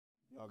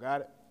Oh,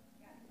 got it?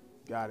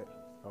 Got it.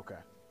 Okay.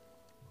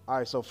 All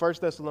right, so 1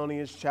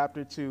 Thessalonians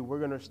chapter 2, we're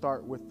going to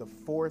start with the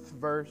 4th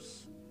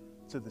verse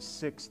to the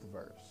 6th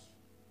verse.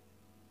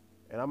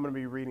 And I'm going to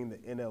be reading the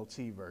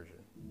NLT version.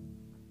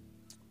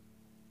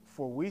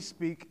 For we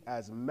speak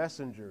as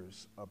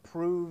messengers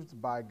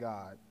approved by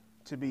God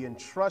to be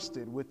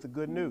entrusted with the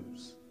good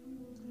news.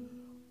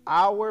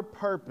 Our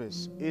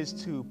purpose is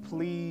to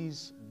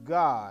please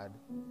God,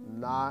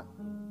 not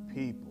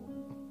people.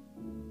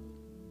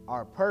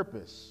 Our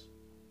purpose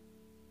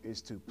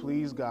is to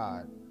please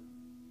God,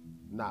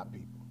 not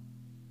people.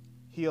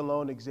 He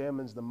alone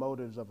examines the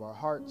motives of our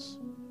hearts.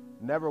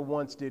 Never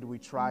once did we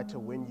try to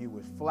win you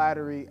with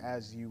flattery,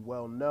 as you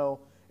well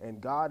know,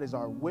 and God is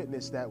our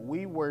witness that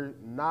we were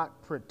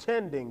not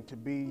pretending to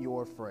be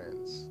your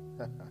friends,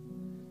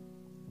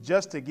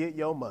 just to get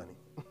your money.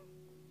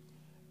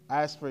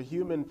 As for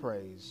human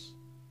praise,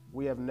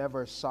 we have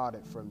never sought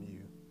it from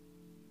you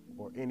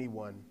or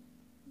anyone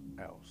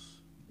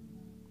else.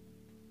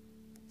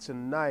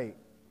 Tonight,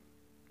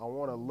 I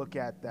want to look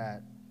at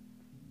that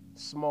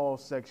small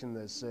section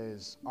that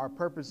says, our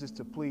purpose is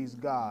to please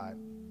God,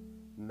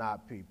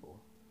 not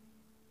people.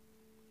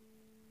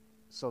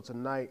 So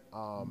tonight,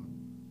 I'm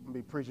going to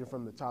be preaching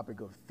from the topic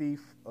of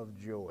thief of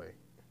joy.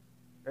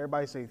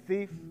 Everybody say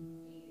thief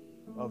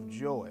of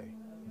joy.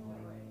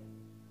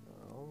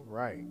 All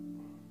right.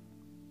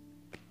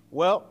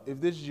 Well, if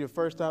this is your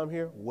first time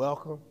here,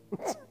 welcome.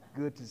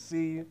 Good to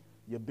see you.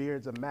 Your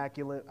beard's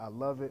immaculate. I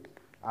love it.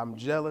 I'm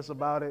jealous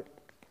about it.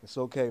 It's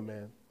okay,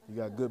 man. You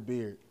got a good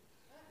beard.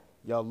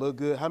 Y'all look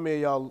good. How many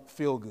of y'all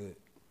feel good?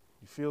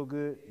 You feel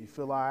good? You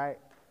feel all right?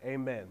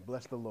 Amen.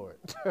 Bless the Lord.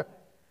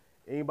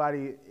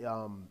 Anybody,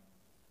 I'm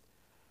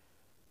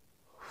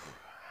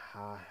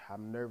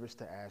nervous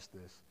to ask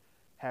this.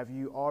 Have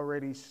you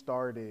already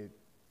started,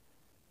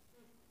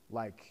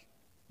 like,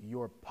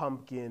 your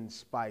pumpkin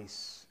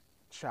spice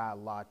chai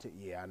latte?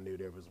 Yeah, I knew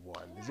there was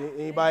one. Is there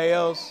anybody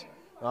else?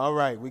 All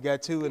right, we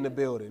got 2 in the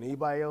building.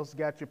 Anybody else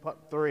got your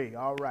 3?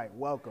 All right,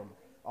 welcome.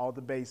 All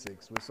the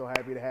basics. We're so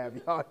happy to have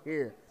y'all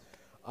here.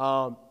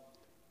 How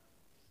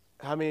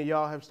many of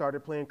y'all have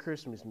started playing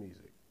Christmas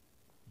music?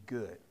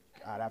 Good.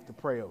 I'd have to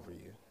pray over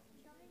you.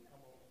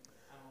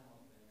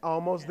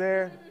 Almost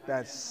there?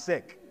 That's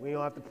sick. We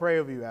don't have to pray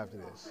over you after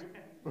this.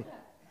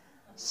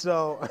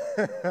 So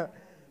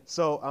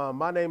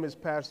my name is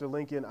Pastor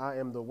Lincoln. I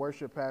am the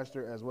worship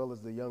pastor as well as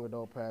the young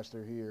adult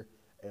pastor here.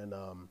 And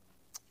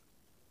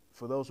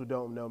for those who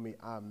don't know me,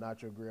 I'm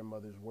not your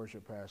grandmother's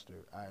worship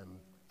pastor.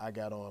 I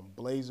got on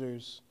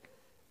blazers.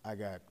 I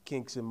got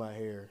kinks in my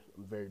hair.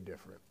 I'm very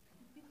different.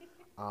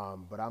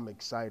 But I'm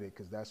excited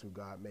because that's who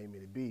God made me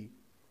to be,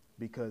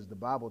 because the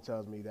Bible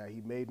tells me that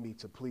he made me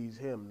to please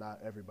him, not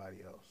everybody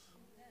else.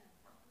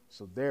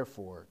 So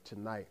therefore,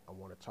 tonight, I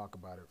want to talk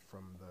about it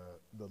from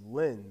the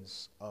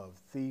lens of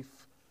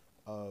thief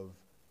of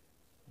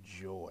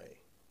joy.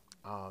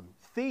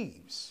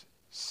 Thieves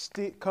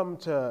come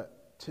to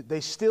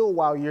they steal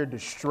while you're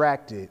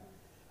distracted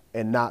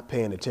and not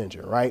paying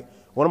attention, right?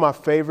 One of my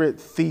favorite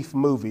thief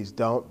movies,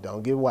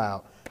 don't get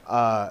wild,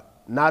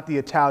 not The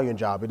Italian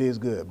Job, it is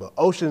good, but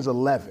Ocean's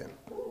 11.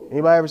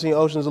 Anybody ever seen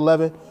Ocean's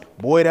 11?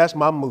 Boy, that's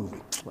my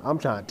movie. I'm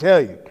trying to tell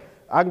you.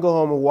 I can go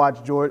home and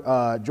watch George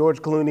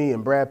Clooney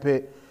and Brad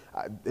Pitt,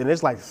 and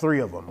it's like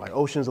 3 of them, like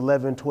Ocean's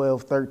 11,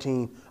 12,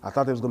 13. I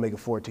thought they was going to make it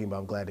 14, but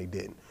I'm glad they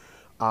didn't.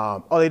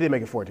 They did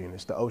make it 14.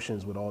 It's the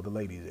Oceans with all the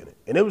ladies in it,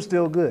 and it was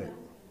still good.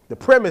 The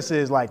premise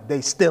is like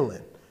they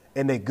stealing,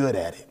 and they good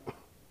at it.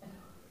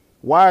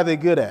 Why are they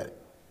good at it?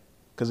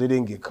 Because they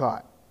didn't get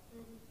caught.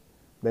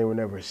 They were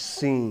never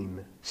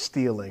seen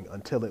stealing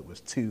until it was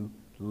too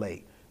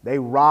late. They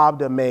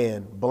robbed a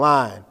man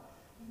blind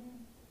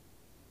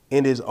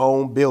in his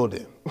own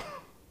building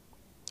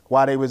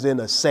while they was in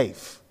a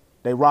safe.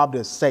 They robbed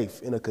a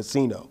safe in a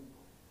casino.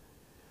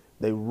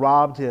 They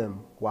robbed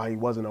him while he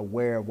wasn't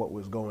aware of what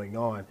was going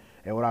on.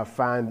 And what I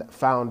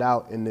found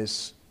out in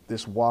this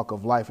walk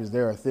of life is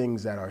there are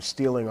things that are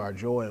stealing our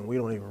joy and we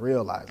don't even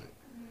realize it.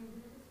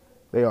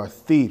 They are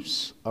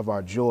thieves of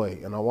our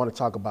joy, and I want to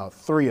talk about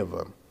 3 of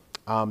them.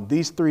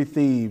 These 3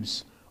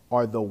 thieves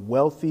are the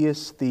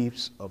wealthiest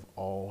thieves of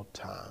all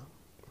time.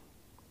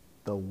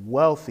 The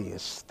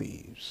wealthiest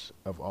thieves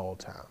of all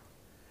time.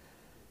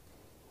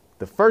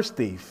 The first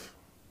thief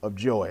of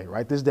joy,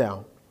 write this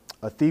down.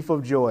 A thief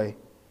of joy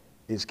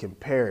is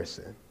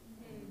comparison.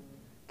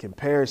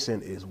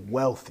 Comparison is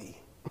wealthy.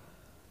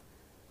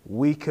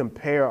 We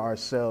compare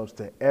ourselves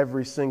to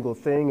every single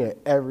thing and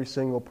every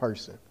single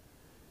person.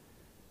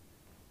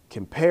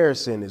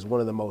 Comparison is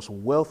one of the most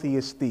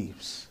wealthiest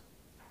thieves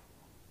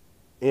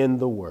in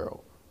the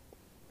world.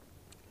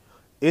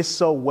 It's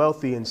so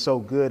wealthy and so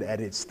good at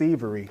its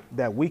thievery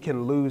that we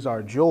can lose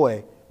our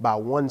joy by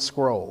one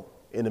scroll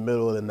in the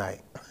middle of the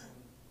night,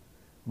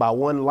 by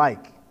one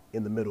like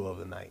in the middle of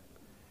the night.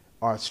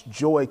 Our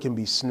joy can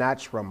be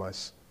snatched from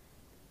us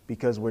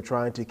because we're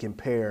trying to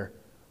compare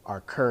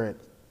our current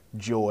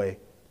joy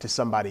to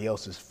somebody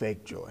else's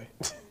fake joy,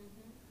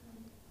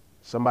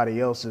 somebody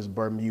else's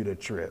Bermuda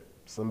trip,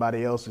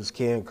 somebody else's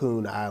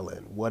Cancun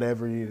island,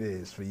 whatever it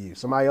is for you,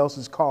 somebody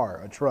else's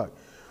car, a truck,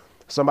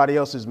 somebody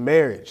else's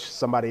marriage,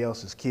 somebody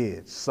else's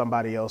kids,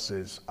 somebody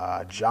else's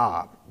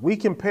job. We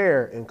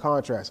compare and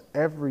contrast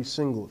every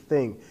single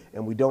thing,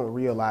 and we don't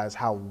realize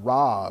how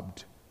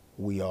robbed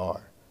we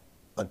are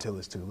until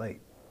it's too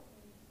late.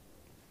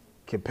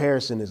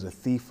 Comparison is a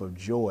thief of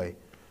joy.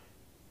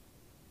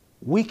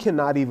 We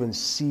cannot even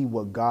see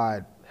what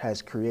God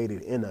has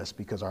created in us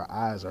because our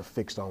eyes are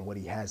fixed on what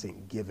he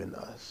hasn't given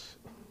us.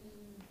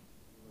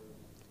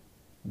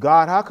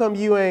 God, how come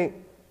you ain't?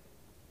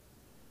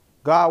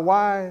 God,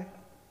 why?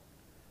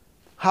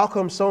 How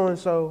come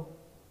so-and-so?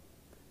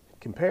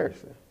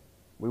 Comparison.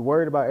 We're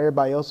worried about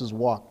everybody else's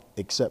walk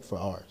except for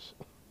ours.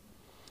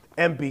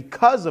 And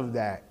because of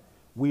that,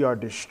 we are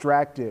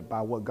distracted by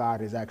what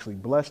God has actually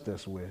blessed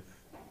us with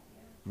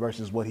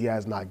versus what he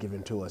has not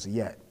given to us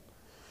yet.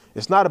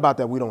 It's not about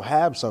that we don't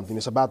have something.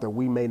 It's about that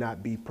we may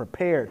not be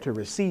prepared to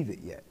receive it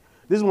yet.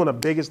 This is one of the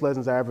biggest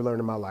lessons I ever learned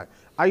in my life.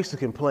 I used to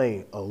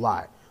complain a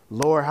lot.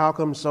 Lord, how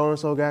come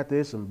so-and-so got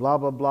this and blah,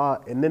 blah, blah.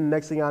 And then the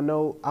next thing I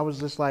know, I was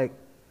just like,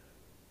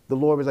 the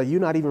Lord was like, you're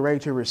not even ready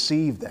to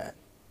receive that.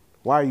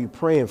 Why are you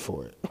praying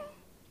for it?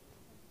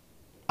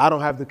 I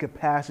don't have the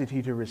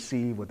capacity to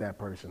receive what that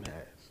person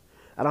has.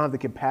 I don't have the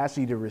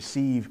capacity to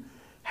receive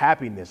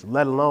happiness,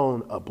 let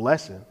alone a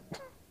blessing.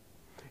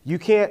 You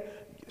can't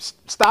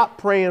stop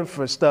praying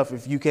for stuff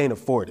if you can't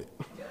afford it.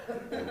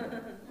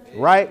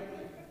 Right?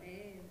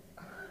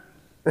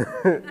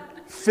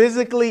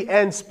 Physically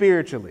and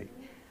spiritually.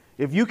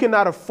 If you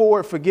cannot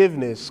afford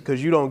forgiveness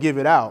because you don't give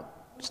it out,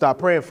 stop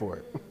praying for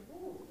it.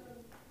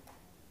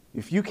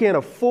 If you can't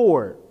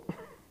afford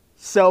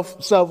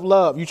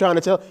self-love, you trying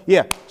to tell,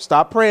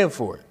 stop praying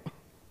for it.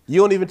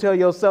 You don't even tell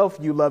yourself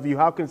you love you.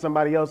 How can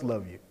somebody else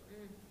love you?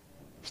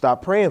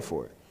 Stop praying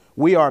for it.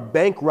 We are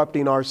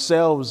bankrupting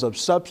ourselves of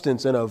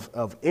substance and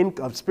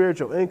of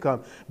spiritual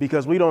income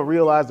because we don't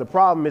realize the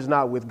problem is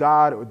not with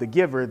God or the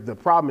giver. The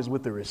problem is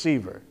with the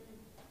receiver.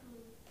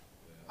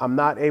 I'm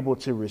not able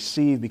to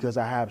receive because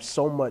I have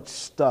so much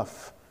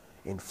stuff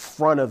in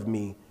front of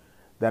me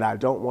that I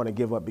don't want to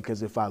give up,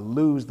 because if I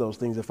lose those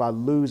things, if I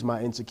lose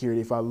my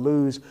insecurity, if I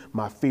lose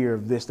my fear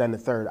of this, that, and the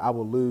third, I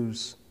will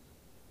lose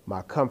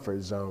my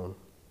comfort zone.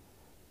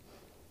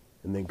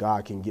 And then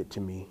God can get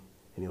to me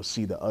and he'll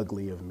see the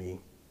ugly of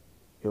me.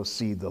 He'll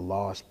see the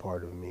lost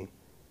part of me.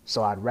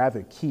 So I'd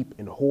rather keep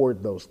and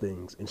hoard those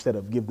things instead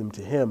of give them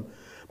to him,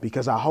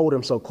 because I hold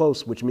them so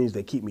close, which means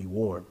they keep me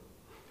warm.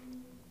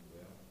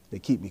 They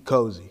keep me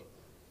cozy.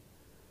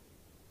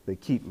 They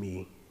keep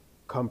me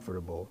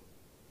comfortable,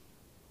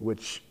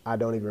 which I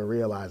don't even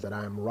realize that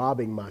I am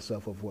robbing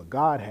myself of what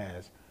God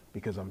has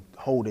because I'm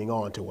holding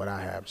on to what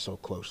I have so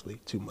closely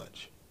too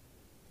much.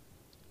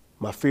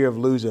 My fear of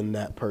losing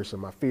that person,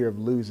 my fear of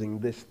losing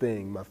this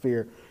thing,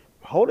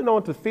 holding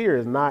on to fear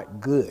is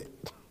not good.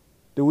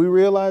 Do we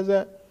realize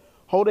that?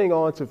 Holding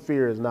on to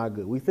fear is not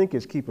good. We think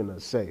it's keeping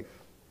us safe.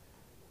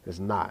 It's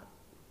not.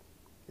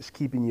 It's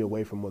keeping you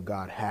away from what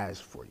God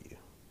has for you.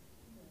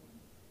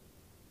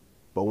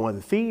 But one of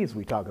the thieves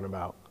we're talking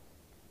about,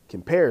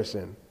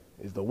 comparison,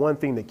 is the one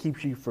thing that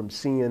keeps you from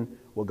seeing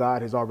what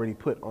God has already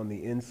put on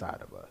the inside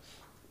of us.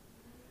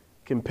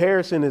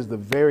 Comparison is the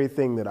very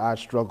thing that I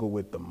struggle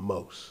with the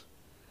most.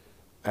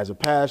 As a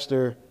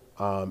pastor,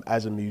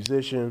 as a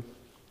musician,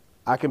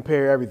 I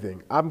compare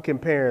everything. I'm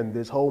comparing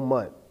this whole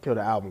month till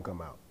the album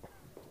come out.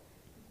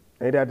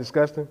 Ain't that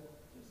disgusting?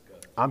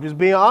 I'm just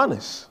being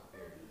honest.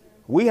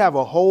 We have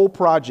a whole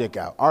project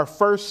out, our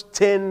first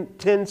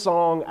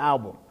 10-song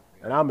album,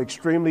 and I'm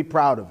extremely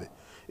proud of it.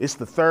 It's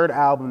the third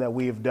album that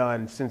we have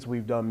done since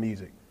we've done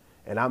music,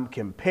 and I'm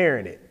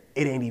comparing it.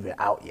 It ain't even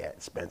out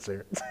yet,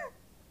 Spencer.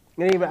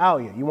 It ain't even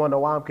out yet. You want to know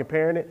why I'm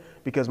comparing it?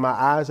 Because my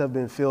eyes have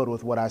been filled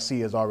with what I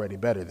see is already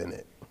better than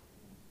it.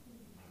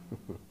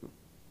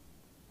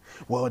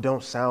 Well, it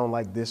don't sound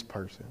like this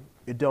person.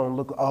 It don't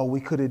look, we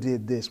could have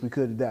did this, we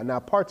could have that. Now,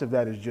 parts of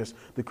that is just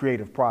the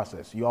creative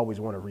process. You always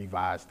want to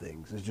revise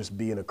things. It's just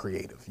being a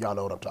creative. Y'all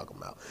know what I'm talking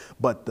about.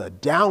 But the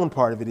down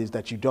part of it is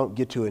that you don't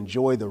get to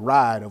enjoy the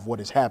ride of what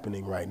is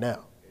happening right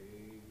now.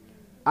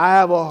 I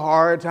have a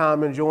hard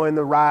time enjoying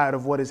the ride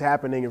of what is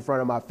happening in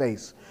front of my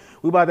face.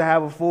 We about to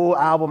have a full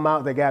album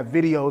out that got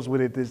videos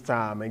with it this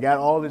time and got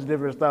all this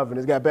different stuff. And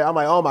it's got, I'm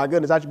like, oh my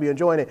goodness, I should be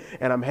enjoying it.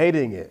 And I'm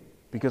hating it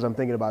because I'm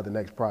thinking about the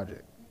next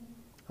project.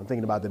 I'm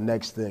thinking about the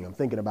next thing. I'm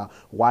thinking about,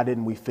 why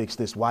didn't we fix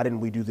this? Why didn't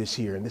we do this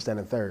here and this, that,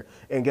 and the third?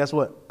 And guess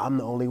what? I'm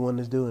the only one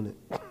that's doing it.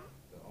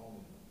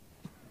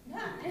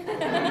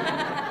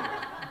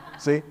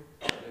 See?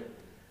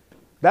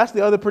 That's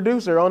the other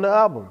producer on the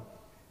album.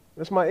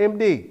 That's my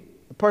MD,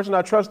 the person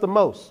I trust the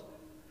most.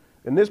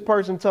 And this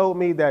person told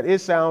me that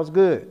it sounds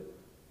good.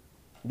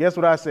 Guess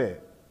what I said?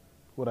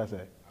 What'd I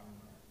say?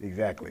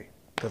 Exactly.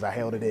 Because I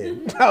held it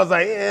in. I was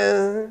like,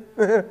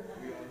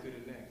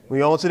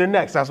 We on to the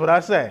next. That's what I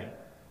say.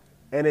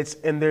 And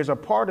there's a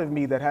part of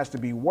me that has to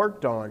be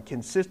worked on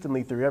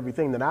consistently through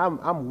everything, that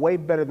I'm way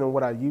better than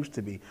what I used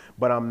to be,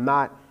 but I'm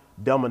not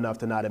dumb enough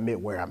to not admit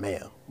where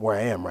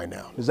I am right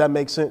now. Does that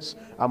make sense?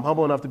 I'm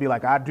humble enough to be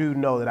like, I do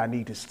know that I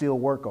need to still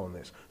work on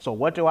this. So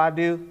what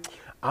do?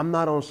 I'm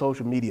not on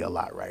social media a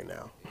lot right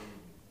now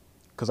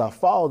because I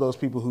follow those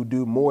people who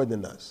do more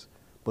than us,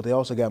 but they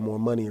also got more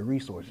money and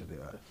resources than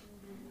us.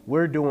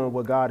 We're doing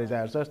what God has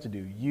asked us to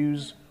do.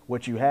 Use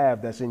what you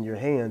have that's in your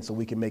hands so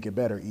we can make it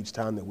better each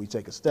time that we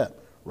take a step,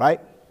 right?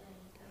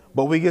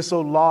 But we get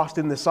so lost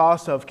in the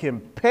sauce of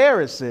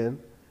comparison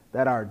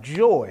that our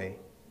joy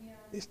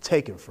is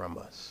taken from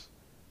us,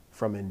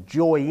 from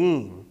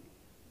enjoying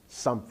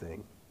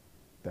something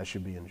that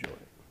should be enjoyed.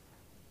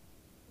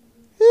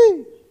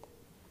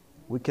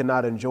 We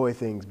cannot enjoy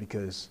things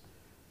because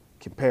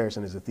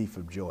comparison is a thief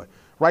of joy.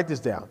 Write this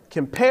down.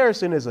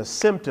 Comparison is a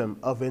symptom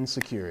of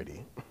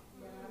insecurity.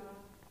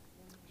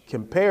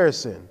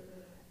 Comparison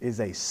is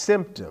a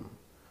symptom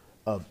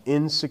of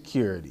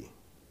insecurity.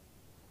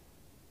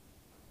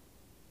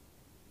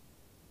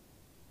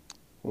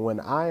 When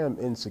I am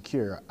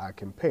insecure, I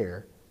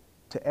compare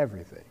to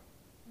everything.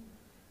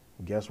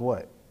 Guess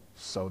what?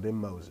 So did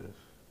Moses.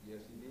 Yes,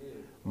 he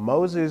did.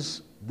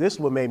 Moses, this is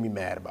what made me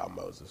mad about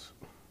Moses,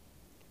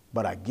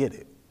 but I get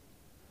it.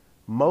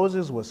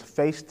 Moses was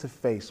face to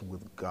face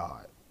with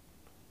God,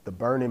 the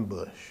burning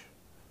bush,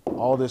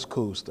 all this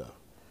cool stuff.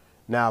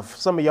 Now, if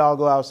some of y'all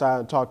go outside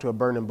and talk to a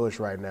burning bush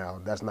right now,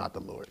 that's not the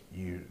Lord.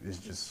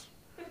 It's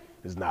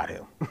not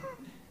him.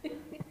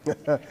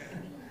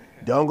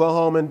 Don't go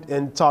home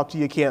and talk to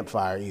your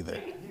campfire either.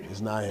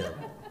 It's not him.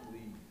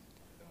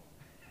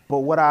 But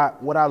what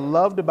I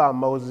loved about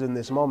Moses in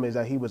this moment is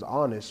that he was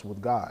honest with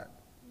God.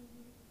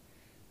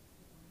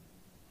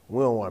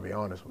 We don't want to be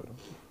honest with him.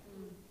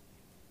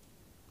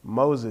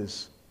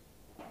 Moses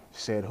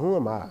said, who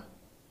am I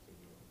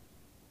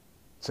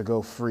to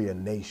go free a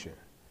nation?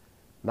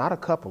 Not a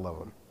couple of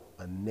them,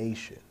 a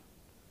nation,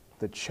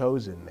 the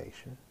chosen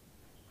nation.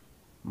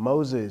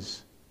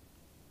 Moses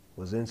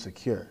was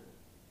insecure,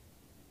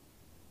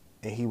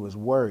 and he was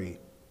worried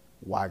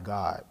why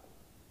God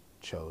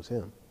chose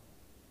him.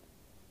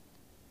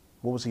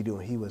 What was he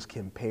doing? He was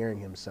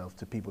comparing himself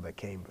to people that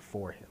came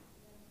before him.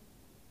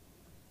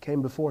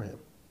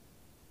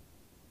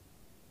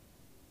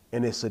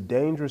 And it's a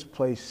dangerous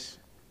place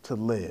to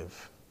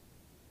live.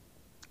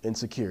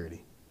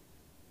 Insecurity.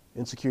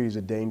 Insecurity is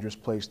a dangerous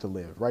place to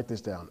live. Write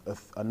this down.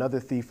 Another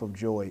thief of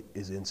joy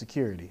is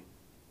insecurity.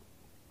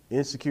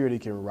 Insecurity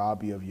can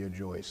rob you of your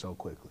joy so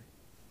quickly.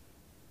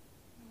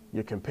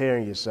 You're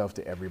comparing yourself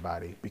to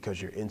everybody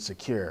because you're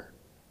insecure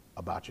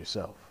about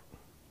yourself.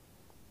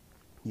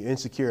 You're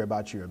insecure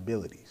about your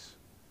abilities.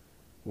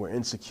 We're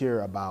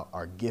insecure about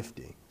our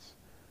giftings.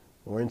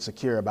 We're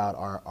insecure about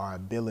our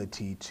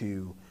ability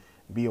to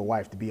be a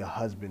wife, to be a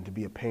husband, to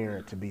be a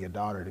parent, to be a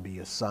daughter, to be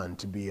a son,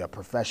 to be a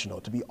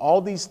professional, to be all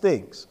these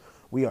things.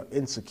 We are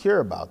insecure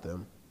about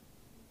them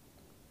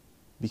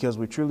because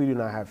we truly do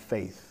not have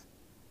faith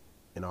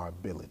in our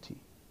ability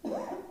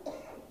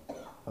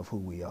of who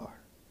we are,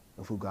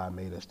 of who God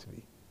made us to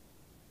be.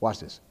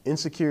 Watch this.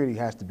 Insecurity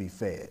has to be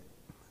fed.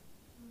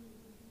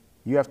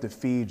 You have to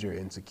feed your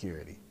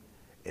insecurity,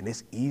 and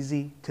it's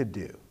easy to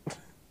do.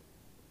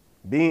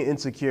 Being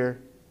insecure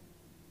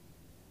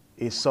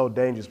is so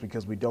dangerous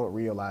because we don't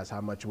realize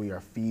how much we are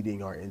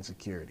feeding our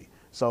insecurity.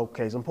 So,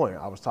 case in point,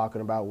 I was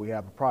talking about we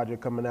have a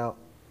project coming out.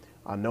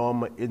 I know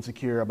I'm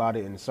insecure about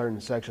it in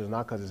certain sections,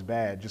 not because it's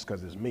bad, just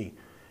because it's me.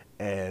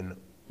 And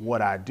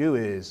what I do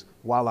is,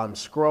 while I'm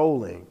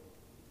scrolling,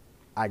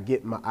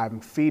 I'm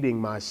feeding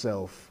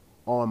myself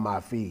on my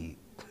feed.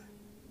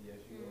 Yes,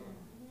 you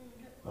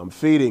are. I'm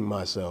feeding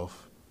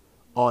myself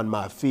on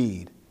my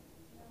feed.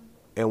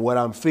 And what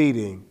I'm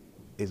feeding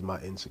is my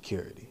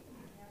insecurity,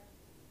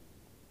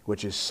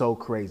 which is so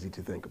crazy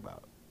to think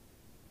about.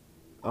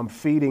 I'm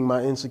feeding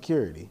my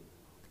insecurity.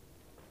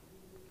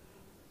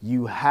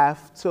 You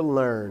have to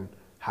learn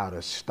how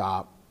to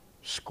stop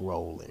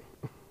scrolling.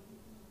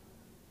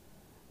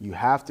 You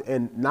have to,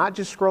 and not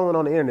just scrolling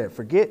on the internet.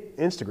 Forget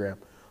Instagram.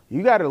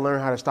 You got to learn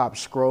how to stop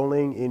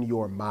scrolling in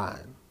your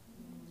mind.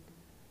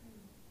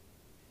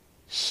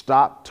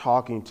 Stop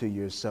talking to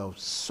yourself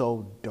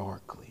so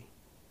darkly.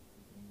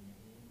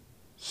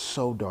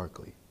 So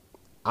darkly.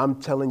 I'm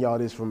telling y'all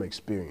this from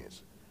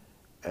experience.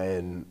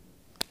 And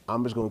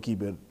I'm just going to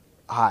keep it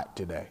hot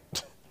today.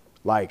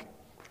 Like,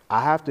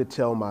 I have to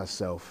tell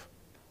myself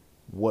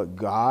what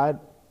God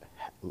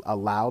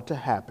allowed to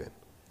happen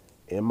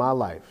in my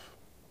life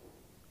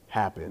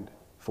happened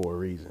for a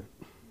reason.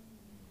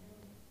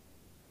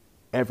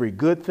 Every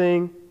good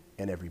thing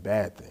and every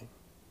bad thing.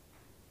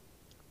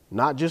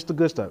 Not just the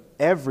good stuff.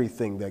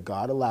 Everything that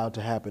God allowed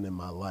to happen in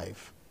my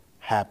life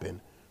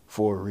happened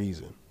for a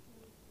reason.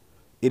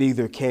 It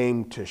either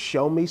came to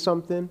show me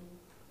something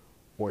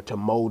or to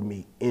mold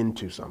me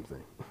into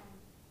something.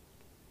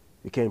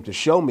 It came to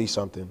show me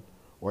something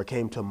or it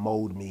came to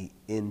mold me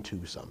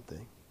into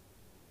something.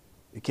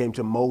 It came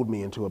to mold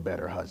me into a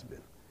better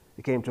husband.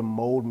 It came to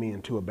mold me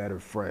into a better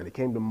friend. It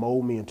came to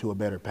mold me into a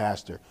better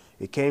pastor.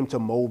 It came to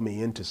mold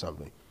me into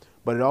something.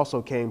 But it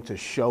also came to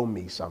show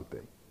me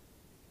something.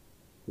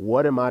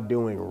 What am I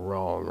doing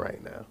wrong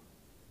right now?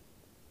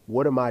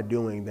 What am I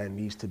doing that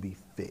needs to be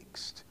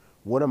fixed?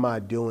 What am I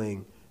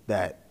doing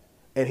that,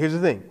 and here's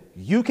the thing,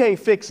 you can't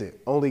fix it,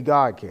 only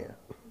God can.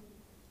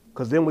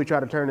 Because then we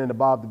try to turn into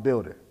Bob the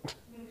Builder.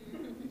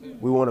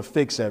 We want to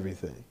fix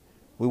everything.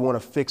 We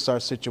want to fix our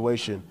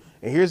situation.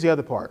 And here's the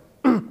other part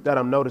that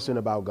I'm noticing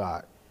about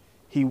God.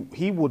 He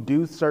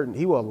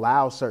will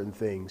allow certain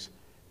things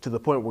to the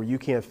point where you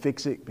can't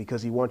fix it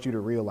because he wants you to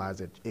realize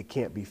that it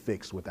can't be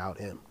fixed without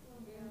him.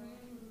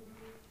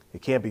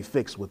 It can't be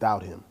fixed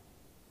without him.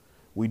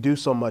 We do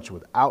so much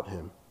without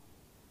him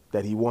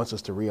that he wants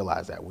us to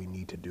realize that we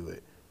need to do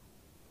it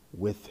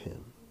with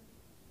him.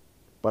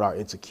 But our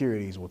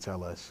insecurities will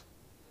tell us,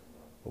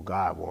 well,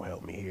 God won't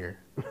help me here.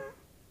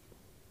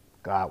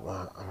 God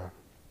won't.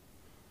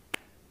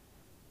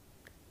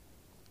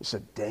 It's a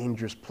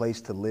dangerous place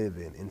to live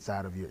in,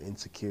 inside of your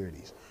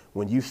insecurities.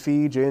 When you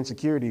feed your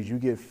insecurities, you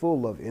get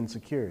full of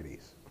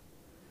insecurities.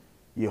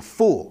 You're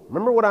full.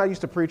 Remember what I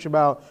used to preach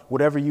about?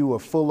 Whatever you are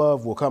full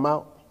of will come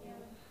out.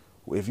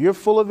 Yeah. If you're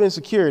full of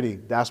insecurity,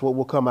 that's what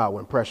will come out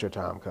when pressure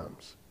time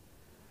comes.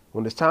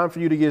 When it's time for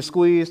you to get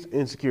squeezed,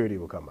 insecurity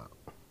will come out.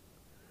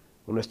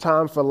 When it's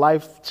time for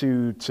life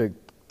to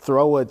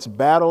throw its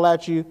battle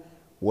at you,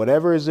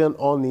 whatever is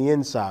on the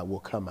inside will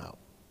come out.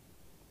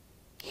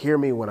 Hear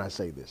me when I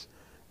say this.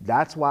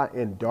 That's why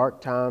in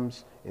dark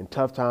times, in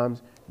tough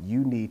times,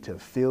 you need to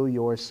fill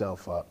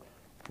yourself up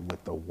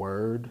with the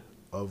word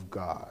of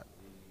God.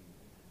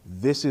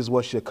 This is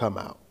what should come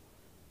out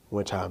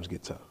when times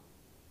get tough.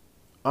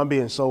 I'm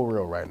being so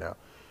real right now.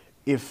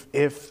 If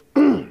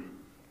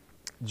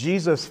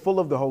Jesus, full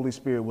of the Holy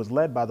Spirit, was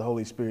led by the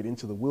Holy Spirit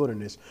into the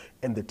wilderness,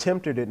 and the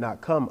tempter did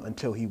not come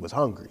until he was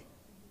hungry.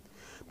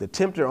 The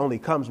tempter only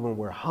comes when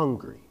we're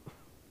hungry.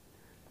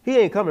 He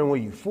ain't coming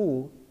when you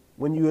full,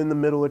 when you're in the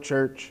middle of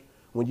church,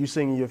 when you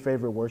singing your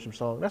favorite worship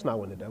song. That's not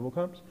when the devil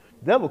comes.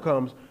 The devil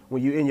comes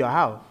when you're in your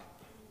house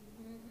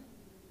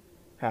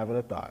having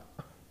a thought.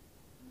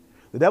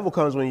 The devil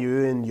comes when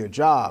you're in your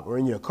job or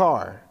in your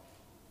car,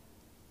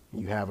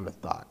 you having a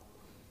thought.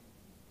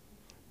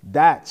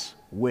 That's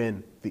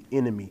when the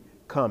enemy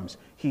comes.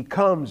 He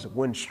comes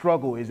when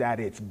struggle is at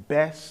its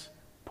best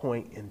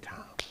point in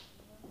time.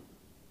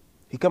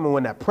 He's coming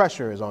when that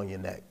pressure is on your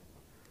neck.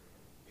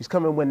 He's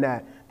coming when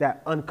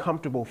that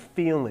uncomfortable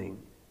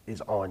feeling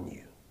is on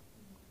you.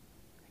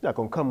 He's not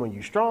going to come when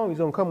you're strong. He's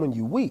going to come when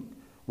you're weak,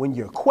 when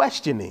you're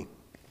questioning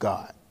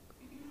God.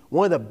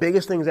 One of the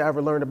biggest things I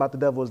ever learned about the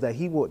devil is that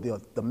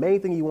the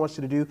main thing he wants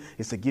you to do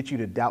is to get you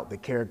to doubt the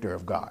character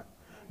of God.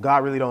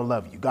 God really don't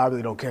love you. God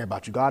really don't care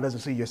about you. God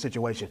doesn't see your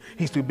situation.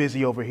 He's too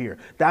busy over here.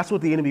 That's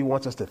what the enemy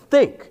wants us to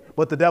think,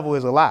 but the devil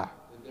is a lie.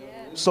 Yeah.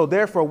 So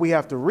therefore, we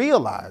have to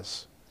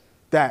realize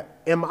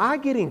that, am I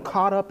getting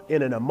caught up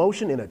in an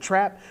emotion, in a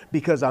trap,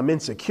 because I'm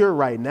insecure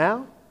right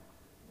now?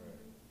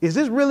 Is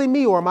this really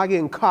me, or am I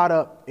getting caught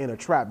up in a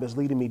trap that's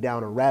leading me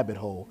down a rabbit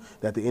hole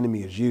that the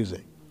enemy is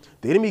using?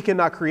 The enemy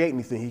cannot create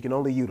anything. He can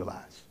only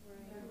utilize.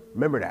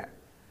 Remember that.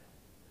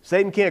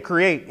 Satan can't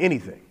create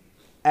anything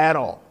at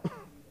all.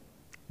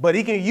 But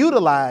he can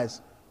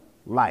utilize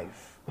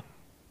life.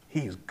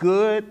 He's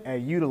good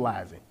at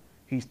utilizing.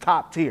 He's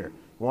top tier.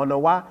 You want to know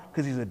why?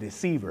 Because he's a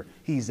deceiver.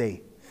 He's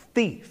a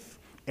thief.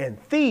 And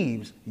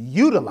thieves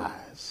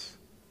utilize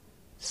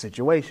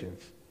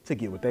situations to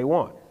get what they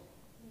want.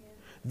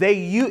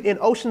 In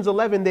Ocean's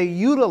 11, they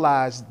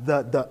utilize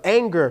the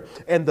anger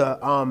and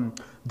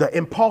the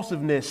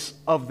impulsiveness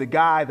of the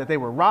guy that they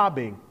were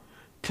robbing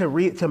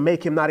to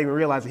make him not even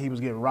realize that he was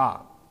getting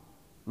robbed.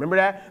 Remember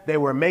that? They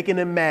were making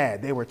him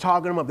mad. They were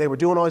talking him up. They were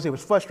doing all this. It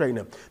was frustrating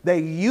them. They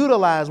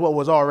utilized what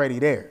was already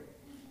there.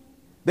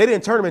 They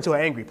didn't turn him into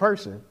an angry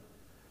person.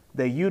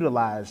 They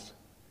utilized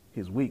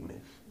his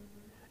weakness.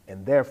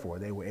 And therefore,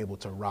 they were able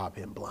to rob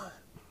him blind.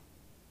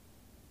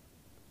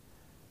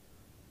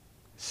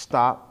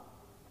 Stop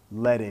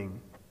letting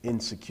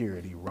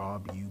insecurity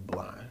rob you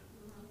blind.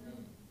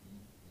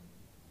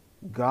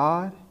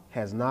 God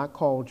has not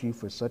called you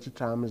for such a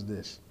time as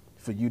this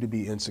for you to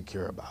be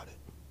insecure about it.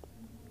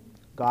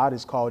 God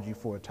has called you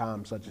for a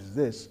time such as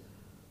this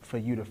for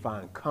you to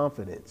find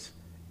confidence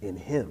in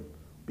him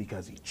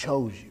because he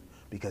chose you,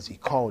 because he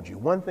called you.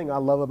 One thing I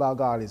love about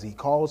God is he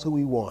calls who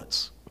he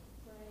wants.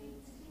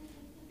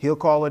 He'll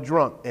call a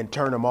drunk and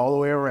turn him all the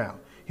way around.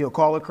 He'll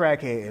call a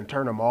crackhead and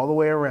turn him all the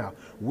way around.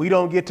 We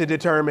don't get to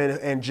determine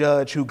and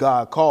judge who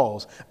God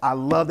calls. I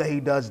love that he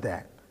does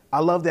that. I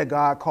love that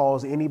God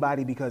calls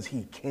anybody because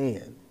he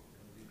can.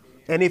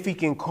 And if he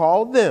can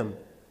call them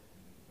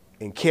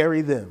and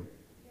carry them,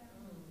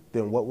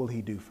 then what will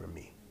he do for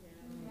me?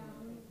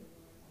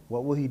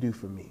 What will he do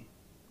for me?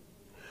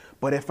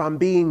 But if I'm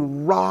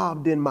being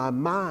robbed in my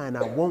mind,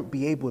 I won't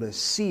be able to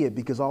see it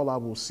because all I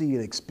will see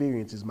and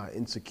experience is my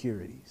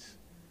insecurities.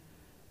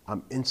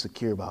 I'm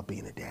insecure about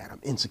being a dad. I'm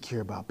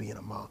insecure about being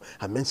a mom.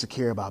 I'm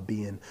insecure about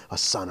being a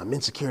son. I'm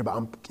insecure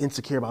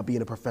about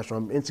being a professional.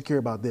 I'm insecure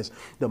about this.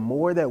 The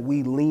more that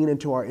we lean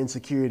into our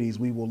insecurities,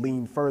 we will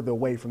lean further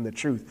away from the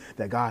truth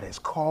that God has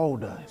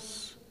called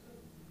us.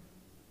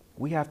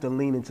 We have to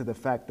lean into the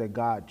fact that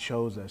God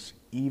chose us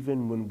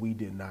even when we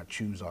did not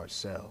choose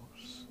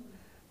ourselves.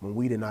 when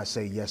we did not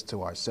say yes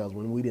to ourselves,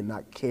 when we did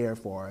not care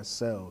for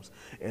ourselves.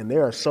 And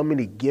there are so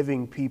many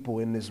giving people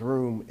in this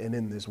room and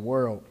in this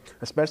world,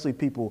 especially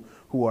people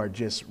who are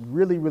just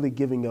really, really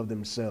giving of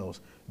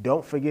themselves.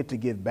 Don't forget to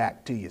give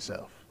back to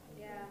yourself.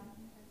 Yeah.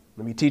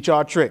 Let me teach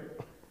y'all a trick,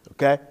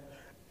 okay?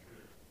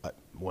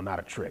 Well, not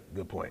a trick.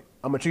 Good point.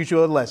 I'm going to teach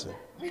you a lesson.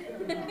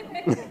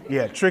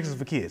 Yeah, tricks is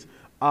for kids.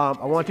 I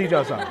want to teach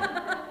y'all something.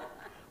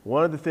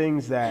 One of the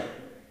things that,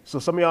 so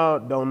some of y'all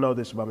don't know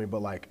this about me,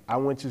 but like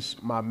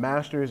my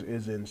master's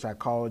is in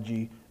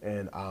psychology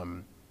and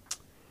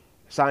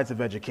science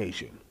of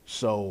education.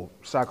 So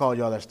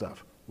psychology, all that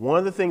stuff. One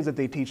of the things that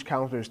they teach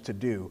counselors to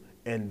do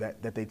and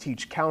that they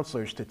teach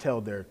counselors to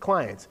tell their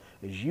clients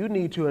is you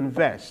need to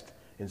invest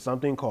in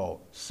something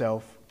called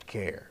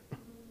self-care.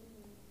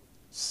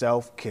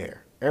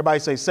 Self-care. Everybody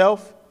say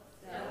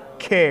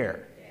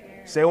self-care.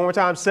 Say it one more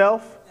time,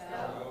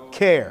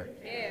 self-care.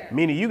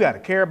 Meaning you got to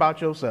care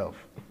about yourself.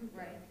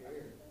 Right.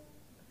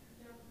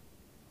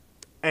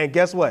 And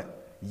guess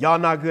what? Y'all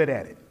not good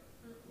at it.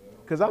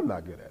 Because I'm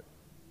not good at it.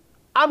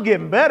 I'm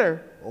getting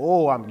better.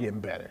 Oh, I'm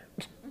getting better.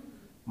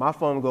 My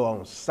phone go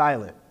on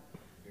silent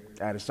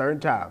at a certain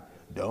time.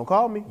 Don't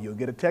call me. You'll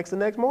get a text the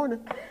next morning.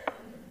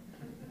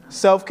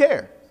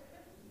 Self-care.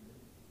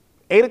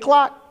 8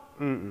 o'clock?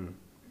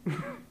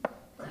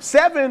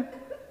 7?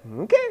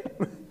 Okay.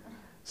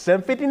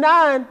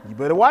 7:59. You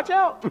better watch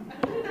out.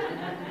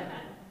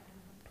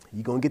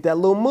 You're going to get that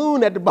little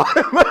moon at the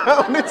bottom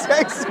on the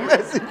text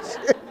message.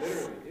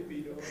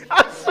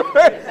 I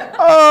swear.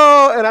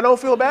 Oh, and I don't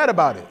feel bad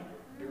about it.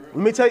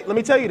 Let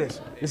me tell you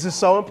this. This is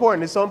so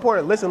important. It's so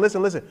important.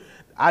 Listen.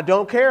 I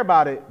don't care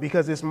about it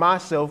because it's my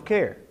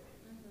self-care.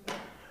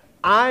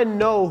 I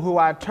know who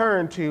I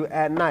turn to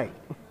at night.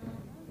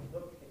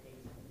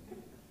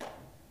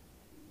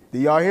 Do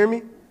y'all hear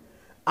me?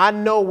 I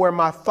know where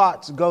my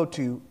thoughts go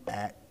to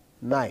at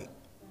night.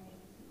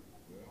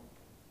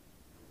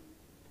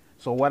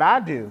 So what I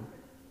do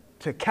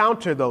to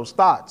counter those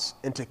thoughts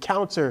and to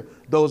counter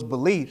those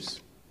beliefs,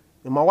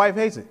 and my wife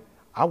hates it,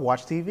 I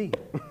watch TV.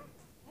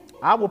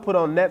 I will put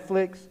on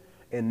Netflix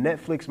and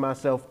Netflix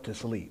myself to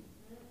sleep.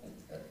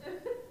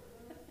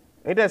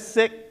 Ain't that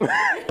sick?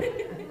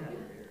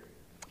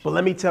 But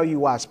let me tell you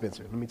why,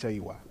 Spencer. Let me tell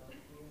you why.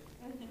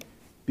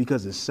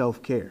 Because it's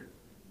self-care.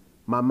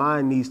 My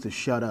mind needs to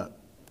shut up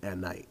at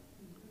night.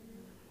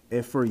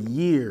 And for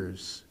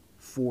years,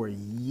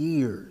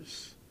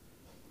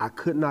 I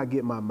could not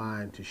get my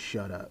mind to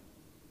shut up.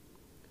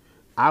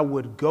 I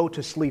would go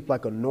to sleep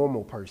like a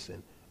normal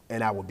person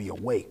and I would be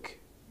awake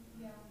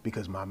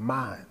because my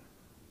mind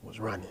was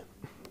running.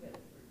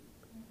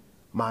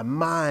 My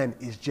mind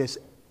is just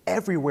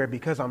everywhere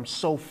because I'm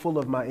so full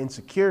of my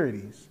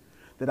insecurities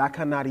that I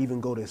cannot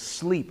even go to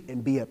sleep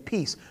and be at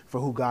peace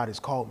for who God has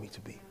called me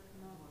to be.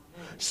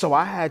 So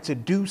I had to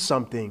do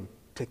something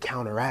to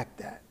counteract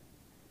that.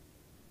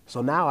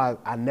 So now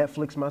I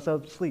Netflix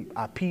myself to sleep.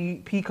 I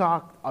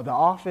Peacock The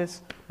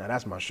Office. Now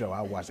that's my show.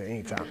 I watch it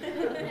anytime.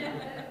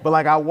 But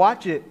like I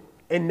watch it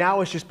and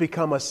now it's just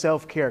become a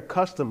self-care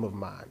custom of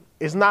mine.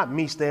 It's not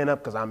me staying up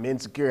because I'm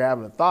insecure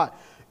having a thought.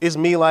 It's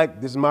me like,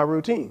 this is my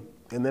routine.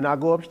 And then I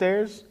go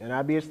upstairs and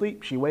I be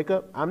asleep. She wake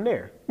up, I'm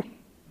there.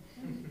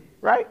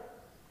 Right?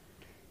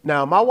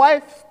 Now my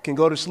wife can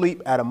go to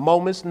sleep at a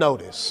moment's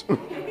notice.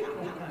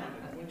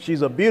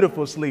 She's a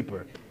beautiful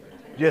sleeper.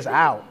 Just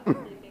out.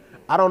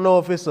 I don't know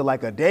if it's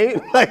like a day,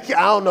 like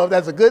I don't know if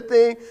that's a good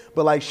thing,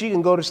 but like she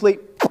can go to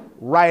sleep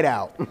right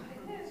out.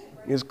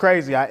 It's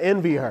crazy. I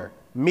envy her.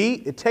 Me,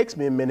 it takes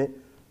me a minute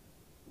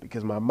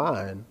because my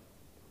mind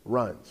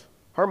runs.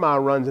 Her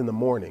mind runs in the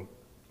morning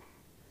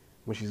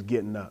when she's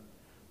getting up,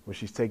 when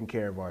she's taking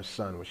care of our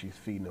son, when she's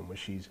feeding him, when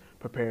she's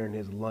preparing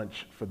his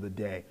lunch for the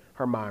day.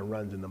 Her mind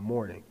runs in the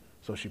morning.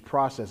 So she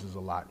processes a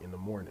lot in the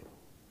morning.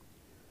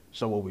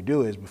 So what we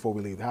do is before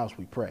we leave the house,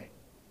 we pray.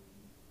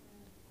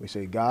 We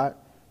say, God,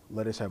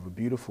 let us have a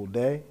beautiful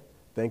day.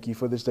 Thank you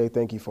for this day.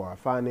 Thank you for our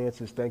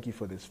finances. Thank you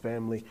for this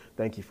family.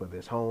 Thank you for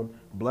this home.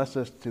 Bless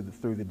us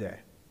through the day.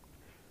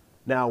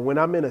 Now, when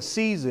I'm in a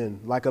season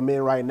like I'm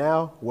in right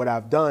now, what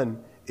I've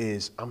done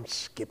is I'm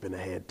skipping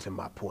ahead to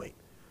my point.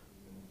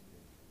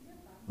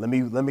 Let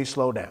me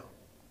slow down.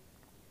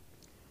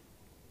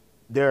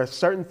 There are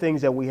certain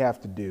things that we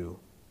have to do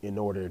in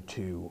order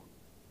to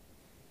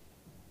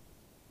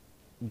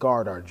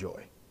guard our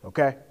joy,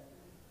 okay?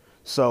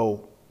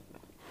 So,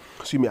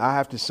 I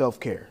have to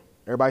self-care.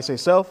 Everybody say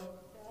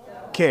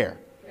self-care.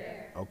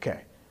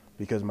 Okay.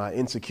 Because my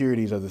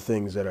insecurities are the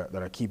things that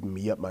are keeping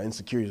me up. My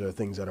insecurities are the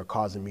things that are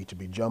causing me to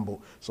be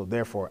jumbled. So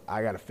therefore,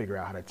 I got to figure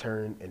out how to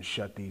turn and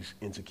shut these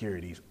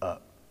insecurities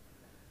up.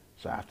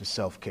 So I have to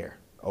self-care.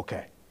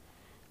 Okay.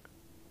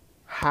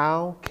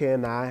 How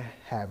can I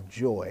have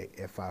joy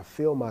if I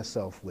fill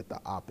myself with the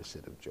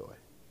opposite of joy?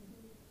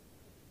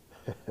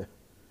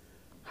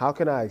 How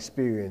can I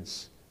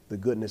experience the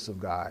goodness of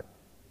God?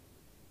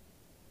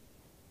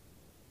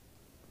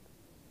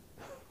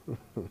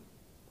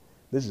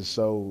 This is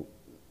so,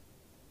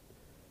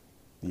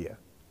 yeah.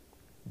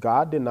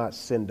 God did not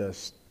send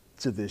us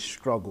to this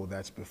struggle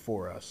that's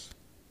before us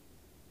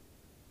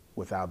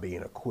without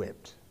being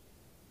equipped.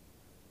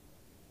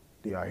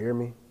 Do y'all hear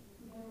me?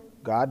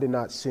 God did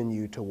not send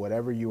you to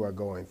whatever you are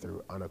going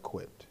through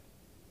unequipped.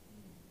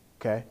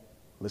 Okay?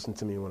 Listen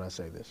to me when I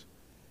say this.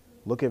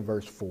 Look at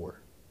verse 4.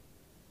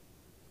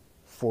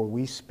 For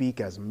we speak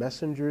as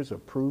messengers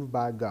approved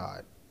by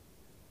God.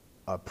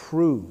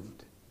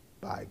 Approved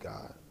by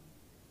God.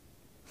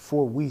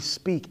 For we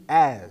speak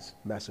as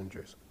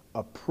messengers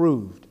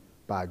approved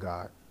by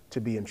God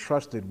to be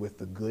entrusted with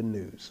the good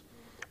news.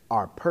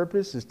 Our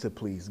purpose is to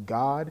please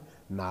God,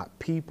 not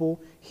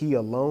people. He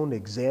alone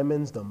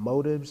examines the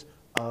motives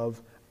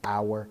of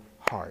our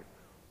heart.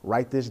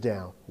 Write this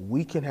down.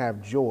 We can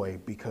have joy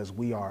because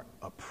we are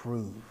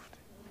approved.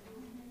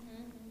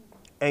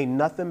 Ain't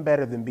nothing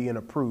better than being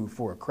approved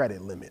for a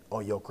credit limit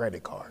on your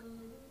credit card.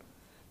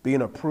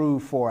 Being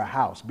approved for a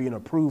house, being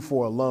approved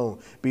for a loan,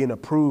 being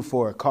approved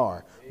for a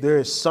car. There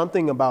is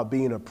something about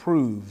being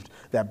approved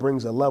that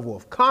brings a level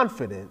of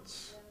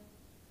confidence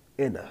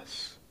in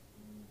us.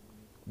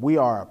 We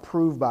are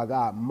approved by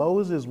God.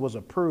 Moses was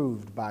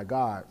approved by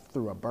God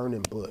through a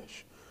burning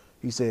bush.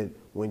 He said,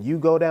 when you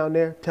go down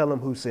there, tell them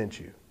who sent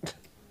you.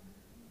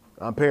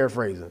 I'm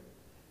paraphrasing.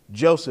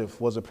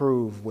 Joseph was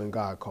approved when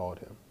God called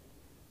him.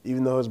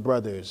 Even though his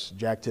brothers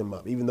jacked him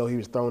up, even though he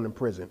was thrown in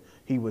prison,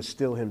 he was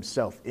still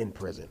himself in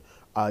prison.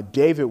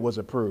 David was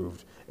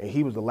approved, and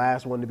he was the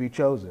last one to be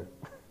chosen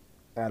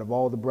out of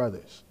all the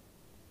brothers.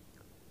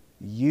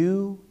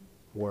 You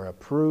were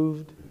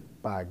approved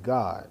by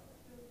God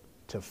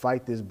to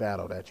fight this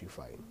battle that you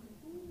fight.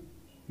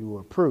 You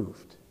were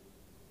approved.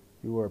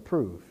 You were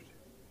approved.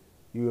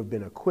 You have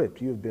been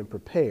equipped. You have been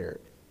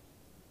prepared.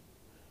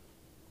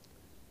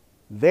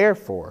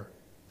 Therefore,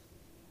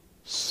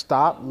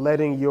 stop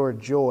letting your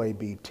joy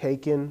be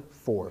taken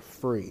for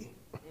free.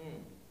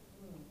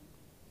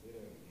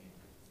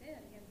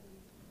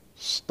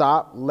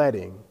 Stop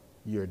letting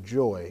your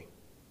joy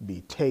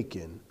be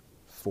taken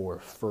for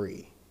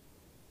free.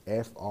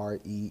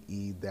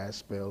 F-R-E-E, that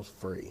spells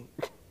free.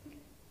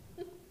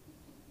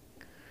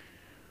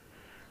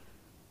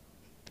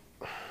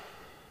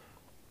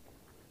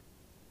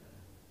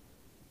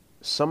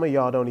 Some of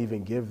y'all don't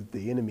even give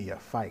the enemy a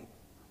fight.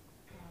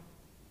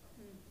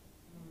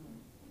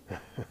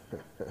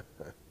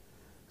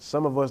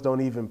 Some of us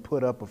don't even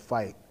put up a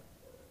fight.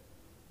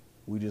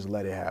 We just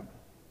let it happen.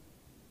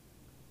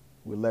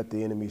 We let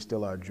the enemy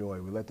steal our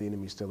joy. We let the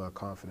enemy steal our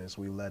confidence.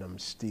 We let him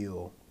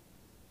steal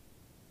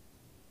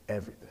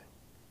everything.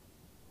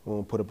 We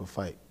won't put up a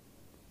fight.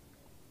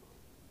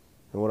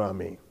 And what do I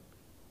mean?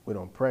 We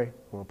don't pray.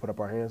 We won't put up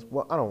our hands.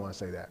 Well, I don't want to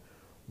say that.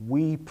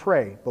 We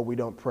pray, but we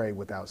don't pray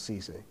without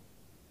ceasing.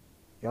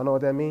 Y'all know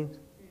what that means?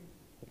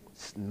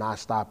 It's not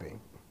stopping.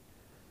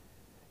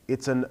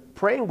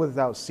 Praying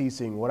without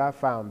ceasing. What I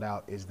found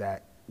out is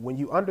that when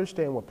you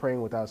understand what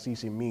praying without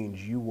ceasing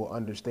means, you will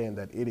understand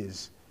that it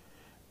is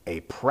a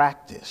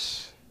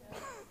practice.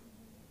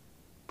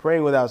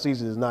 Praying without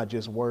ceasing is not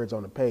just words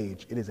on a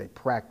page. It is a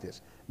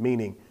practice,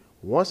 meaning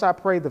once I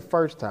pray the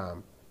first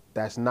time,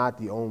 that's not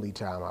the only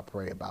time I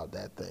pray about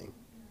that thing.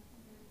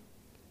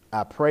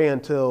 I pray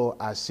until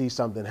I see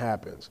something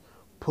happens.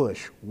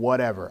 Push,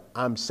 whatever.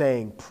 I'm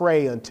saying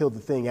pray until the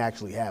thing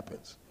actually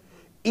happens.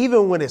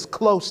 Even when it's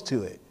close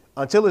to it.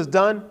 Until it's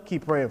done,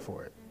 keep praying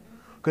for it.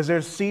 Because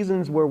there's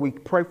seasons where we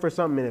pray for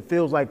something and it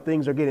feels like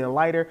things are getting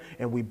lighter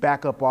and we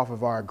back up off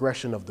of our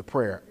aggression of the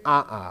prayer.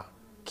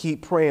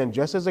 Keep praying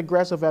just as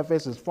aggressive if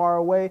it's far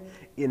away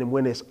and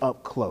when it's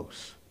up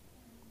close.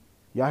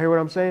 Y'all hear what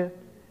I'm saying?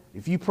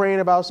 If you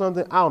praying about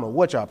something, I don't know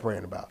what y'all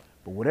praying about.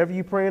 But whatever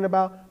you praying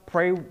about,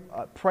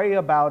 pray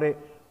about it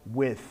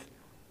with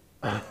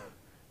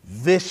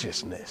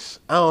viciousness.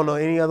 I don't know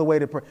any other way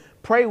to pray.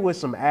 Pray with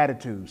some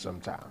attitude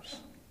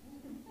sometimes.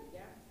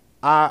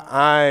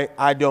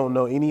 I don't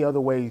know any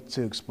other way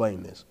to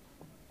explain this.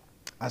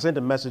 I sent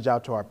a message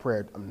out to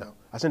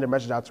I sent a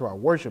message out to our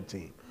worship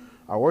team.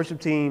 Our worship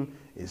team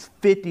is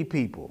 50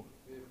 people,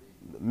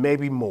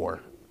 maybe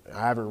more.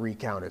 I haven't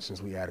recounted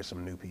since we added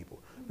some new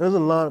people. There's a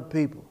lot of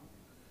people.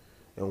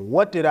 And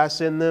what did I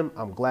send them?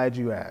 I'm glad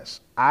you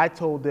asked. I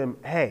told them,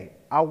 hey,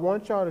 I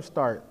want y'all to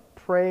start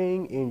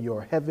praying in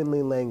your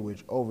heavenly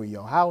language over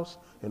your house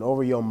and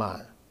over your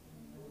mind,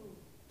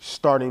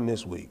 starting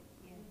this week.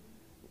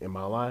 Am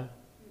I lying,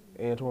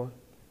 Antoine?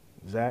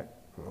 Zach?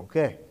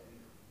 Okay.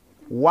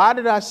 Why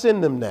did I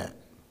send them that?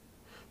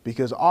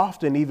 Because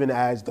often, even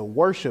as the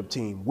worship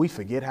team, we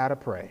forget how to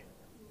pray.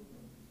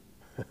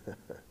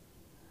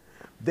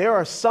 There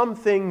are some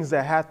things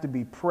that have to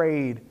be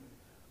prayed.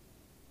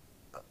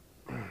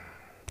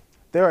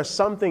 There are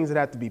some things that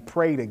have to be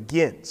prayed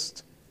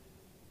against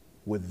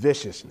with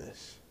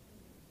viciousness.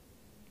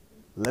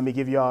 Let me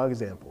give y'all an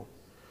example.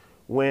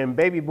 When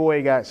baby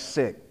boy got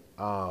sick,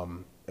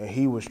 and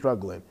he was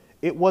struggling,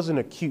 it wasn't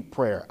a cute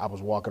prayer I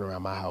was walking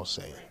around my house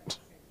saying,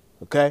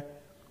 okay?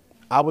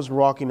 I was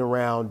walking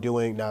around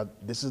now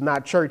this is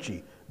not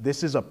churchy.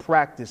 This is a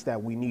practice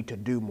that we need to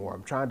do more.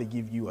 I'm trying to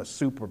give you a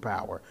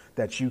superpower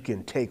that you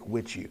can take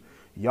with you.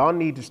 Y'all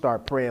need to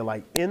start praying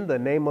like, in the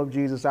name of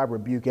Jesus, I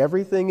rebuke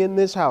everything in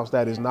this house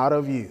that is not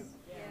of you.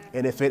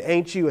 And if it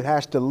ain't you, it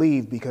has to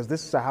leave, because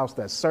this is a house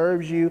that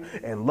serves you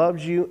and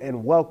loves you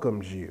and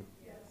welcomes you.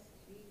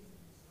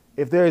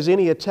 If there is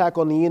any attack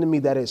on the enemy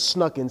that is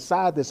snuck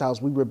inside this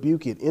house, we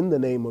rebuke it in the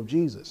name of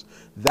Jesus.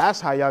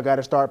 That's how y'all got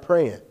to start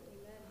praying.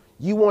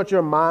 You want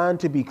your mind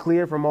to be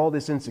cleared from all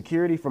this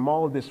insecurity, from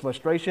all of this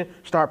frustration?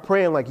 Start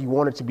praying like you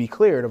want it to be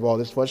cleared of all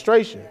this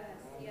frustration.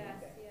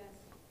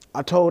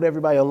 I told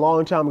everybody a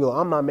long time ago,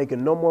 I'm not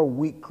making no more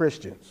weak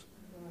Christians.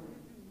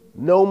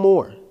 No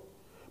more.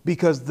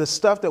 Because the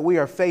stuff that we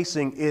are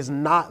facing is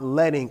not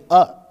letting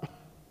up.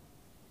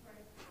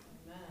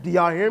 Do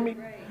y'all hear me?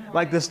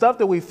 Like, the stuff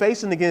that we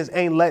facing against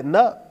ain't letting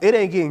up. It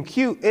ain't getting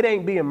cute. It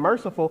ain't being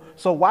merciful.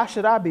 So why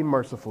should I be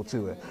merciful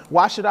to it?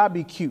 Why should I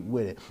be cute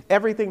with it?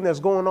 Everything that's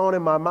going on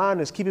in my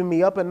mind is keeping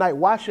me up at night.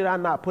 Why should I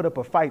not put up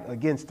a fight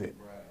against it?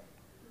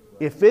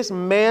 If it's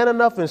man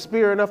enough and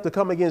spirit enough to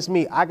come against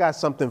me, I got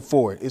something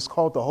for it. It's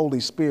called the Holy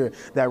Spirit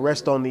that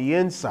rests on the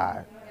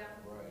inside.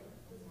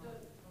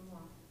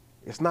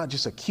 It's not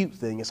just a cute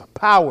thing. It's a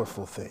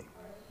powerful thing.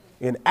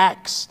 In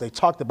Acts, they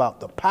talked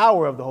about the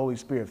power of the Holy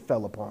Spirit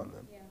fell upon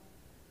them.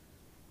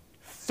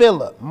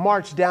 Philip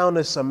marched down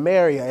to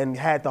Samaria and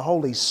had the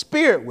Holy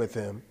Spirit with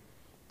him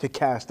to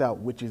cast out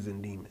witches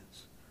and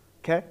demons.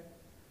 Okay?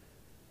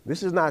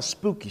 This is not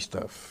spooky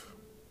stuff.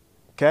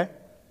 Okay?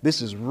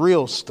 This is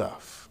real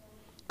stuff.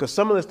 Because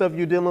some of the stuff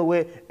you're dealing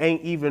with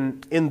ain't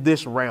even in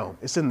this realm.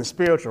 It's in the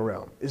spiritual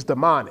realm. It's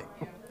demonic.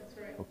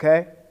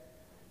 Okay?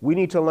 We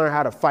need to learn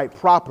how to fight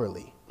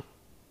properly.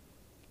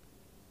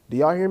 Do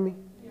y'all hear me?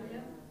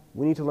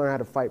 We need to learn how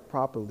to fight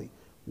properly.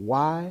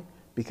 Why?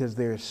 Because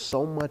there's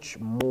so much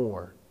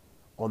more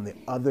on the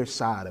other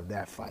side of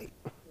that fight.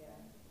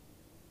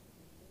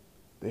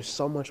 There's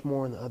so much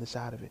more on the other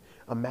side of it.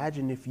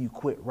 Imagine if you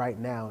quit right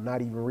now,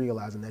 not even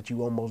realizing that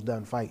you almost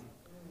done fighting.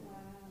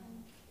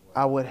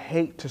 I would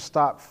hate to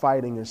stop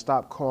fighting and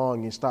stop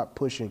clawing and stop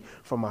pushing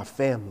for my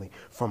family,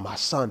 for my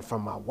son, for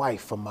my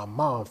wife, for my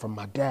mom, for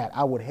my dad.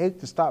 I would hate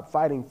to stop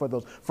fighting for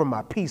those, for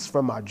my peace,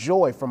 for my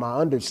joy, for my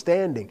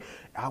understanding.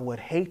 I would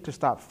hate to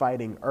stop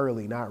fighting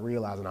early, not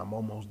realizing I'm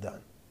almost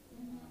done.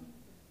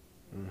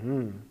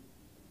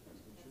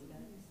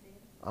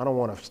 I don't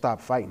want to stop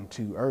fighting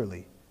too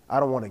early. I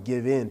don't want to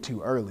give in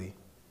too early,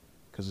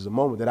 because there's a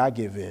moment that I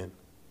give in,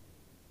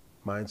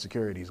 my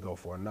insecurities go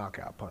for a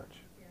knockout punch.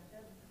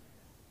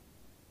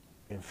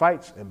 In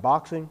fights and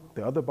boxing,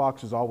 the other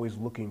boxer is always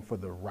looking for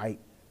the right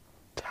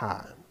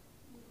time,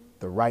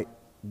 the right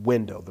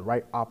window, the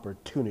right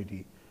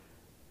opportunity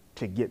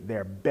to get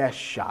their best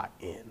shot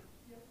in.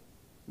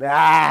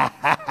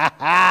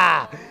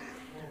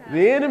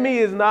 The enemy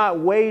is not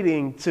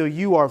waiting till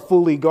you are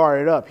fully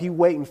guarded up. He's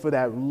waiting for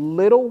that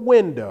little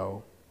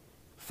window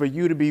for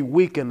you to be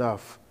weak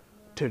enough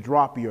to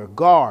drop your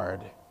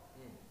guard.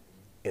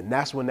 And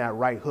that's when that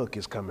right hook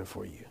is coming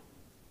for you.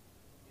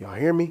 Y'all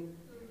hear me?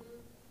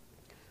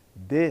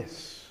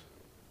 This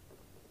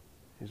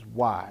is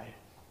why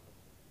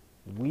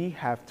we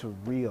have to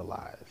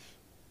realize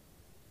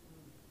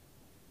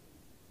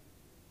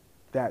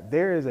that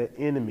there is an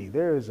enemy,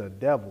 there is a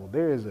devil,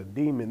 there is a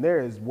demon, there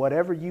is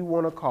whatever you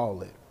want to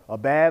call it. A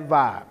bad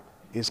vibe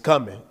is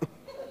coming.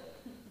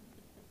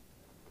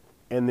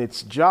 And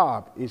its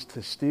job is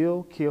to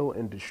steal, kill,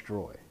 and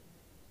destroy.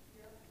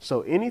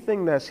 So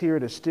anything that's here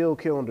to steal,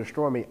 kill, and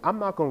destroy me, I'm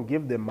not going to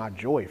give them my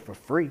joy for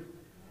free.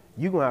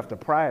 You're going to have to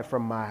pry it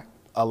from my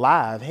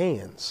alive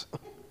hands.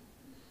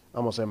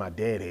 I'm going to say my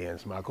dead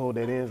hands, my cold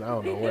dead hands. I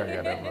don't know where I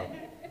got that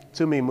from.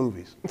 Too many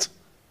movies.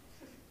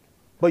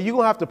 But you're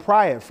going to have to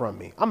pry it from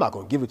me. I'm not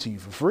going to give it to you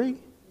for free.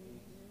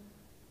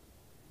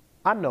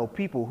 I know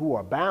people who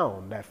are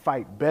bound that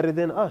fight better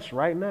than us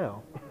right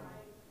now.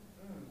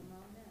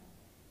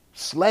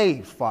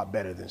 Slaves fought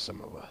better than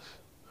some of us.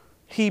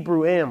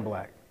 Hebrew and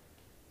black.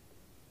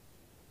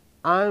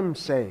 I'm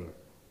saying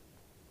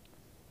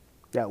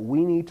that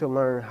we need to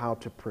learn how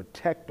to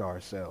protect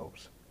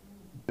ourselves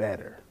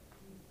better.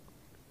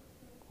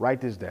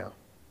 Write this down.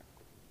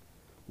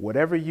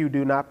 Whatever you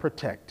do not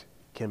protect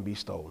can be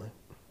stolen.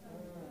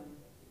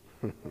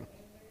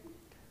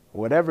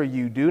 Whatever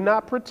you do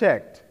not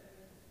protect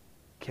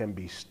can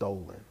be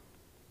stolen.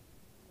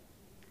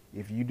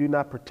 If you do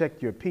not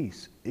protect your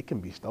peace, it can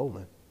be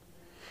stolen.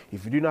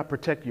 If you do not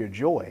protect your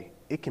joy,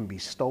 it can be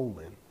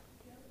stolen.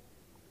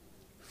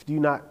 If you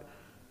do not,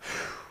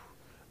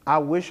 I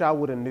wish I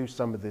would have knew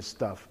some of this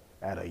stuff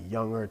at a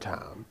younger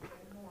time,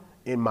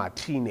 in my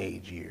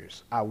teenage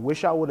years. I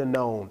wish I would have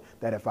known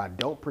that if I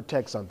don't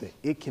protect something,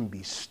 it can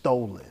be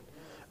stolen.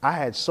 I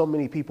had so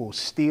many people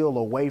steal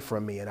away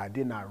from me and I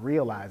did not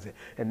realize it.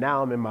 And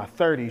now I'm in my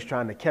 30s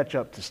trying to catch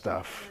up to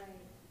stuff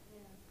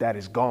that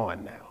is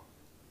gone now.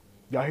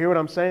 Y'all hear what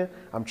I'm saying?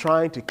 I'm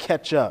trying to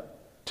catch up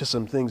to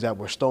some things that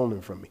were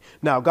stolen from me.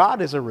 Now,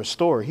 God is a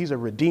restorer. He's a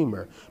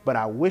redeemer. But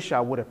I wish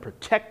I would have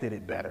protected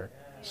it better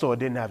so it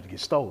didn't have to get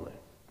stolen.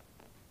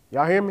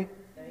 Y'all hear me?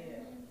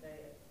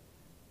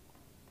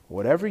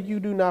 Whatever you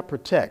do not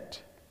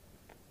protect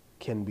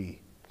can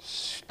be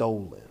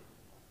stolen.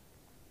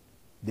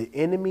 The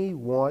enemy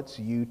wants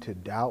you to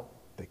doubt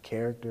the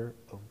character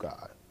of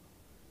God.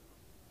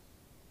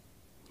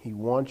 He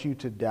wants you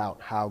to doubt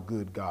how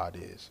good God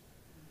is.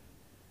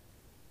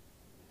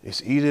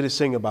 It's easy to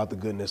sing about the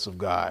goodness of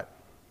God.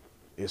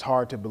 It's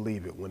hard to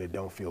believe it when it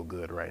don't feel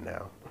good right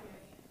now.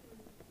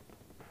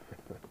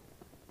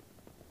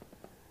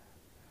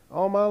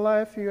 All my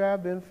life you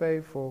have been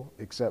faithful,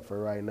 except for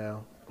right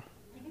now.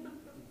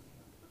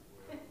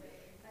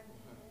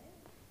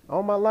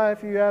 All my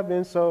life you have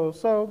been so,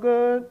 so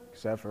good,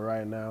 except for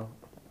right now.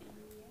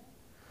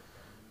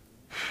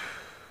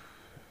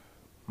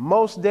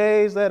 Most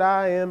days that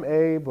I am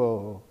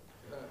able,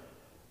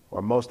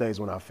 or most days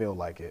when I feel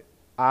like it,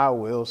 I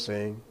will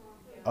sing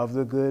of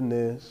the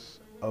goodness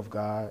of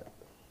God.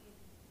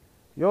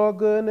 Your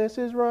goodness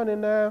is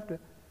running after.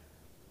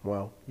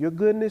 Well, your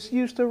goodness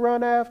used to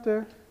run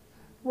after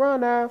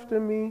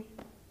me.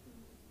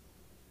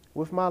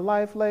 With my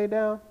life laid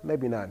down,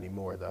 maybe not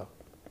anymore though.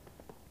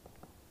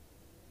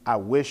 I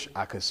wish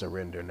I could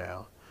surrender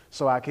now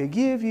so I could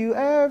give you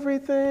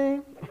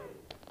everything.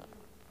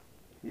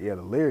 Yeah,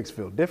 the lyrics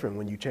feel different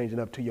when you change it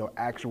up to your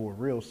actual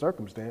real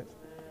circumstance.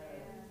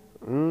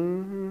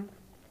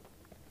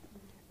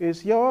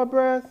 It's your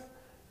breath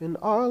in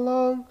our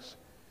lungs,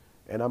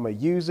 and I'm going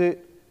to use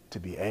it to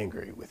be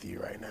angry with you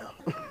right now.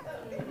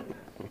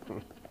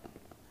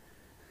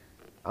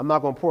 I'm not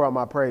going to pour out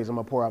my praise. I'm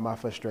going to pour out my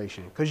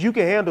frustration because you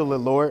can handle it,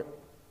 Lord.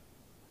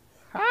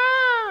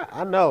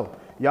 I know.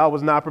 Y'all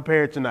was not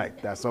prepared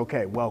tonight. That's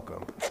okay.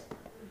 Welcome.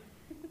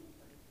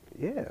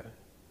 Yeah.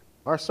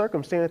 Our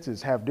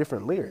circumstances have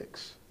different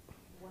lyrics.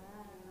 Wow.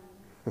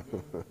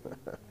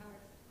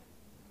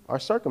 Our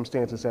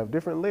circumstances have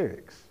different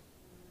lyrics.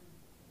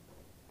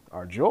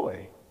 Our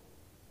joy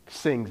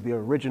sings the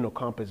original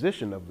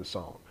composition of the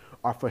song.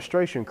 Our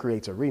frustration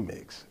creates a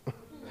remix.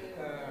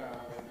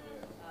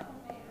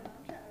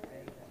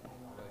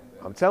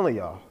 I'm telling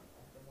y'all,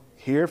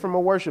 hear from a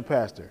worship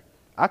pastor.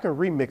 I can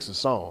remix a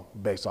song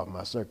based off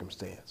my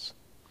circumstance.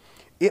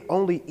 It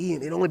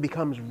only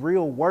becomes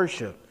real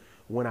worship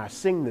when I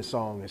sing the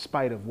song in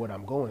spite of what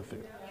I'm going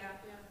through.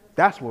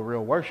 That's what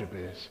real worship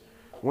is.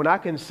 When I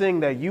can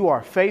sing that you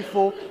are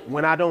faithful,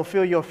 when I don't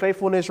feel your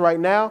faithfulness right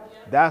now,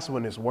 that's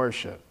when it's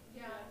worship.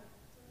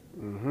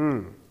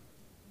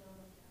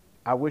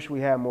 I wish we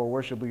had more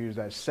worship leaders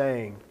that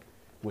sang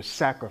with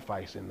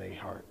sacrifice in their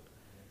heart.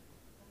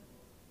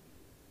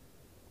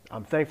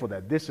 I'm thankful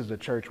that this is a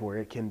church where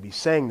it can be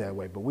sang that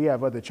way, but we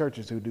have other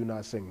churches who do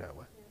not sing that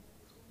way.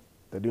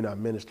 They do not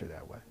minister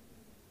that way.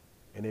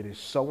 And it is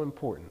so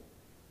important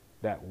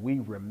that we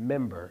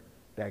remember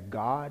that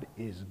God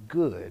is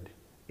good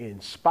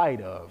in spite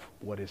of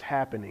what is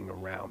happening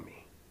around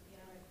me.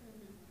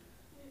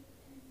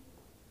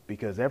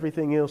 Because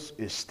everything else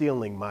is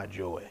stealing my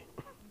joy.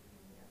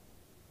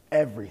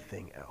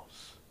 Everything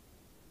else.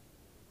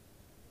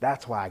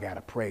 That's why I got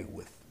to pray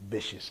with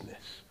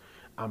viciousness.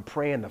 I'm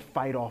praying to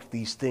fight off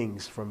these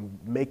things from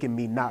making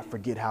me not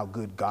forget how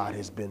good God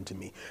has been to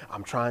me.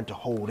 I'm trying to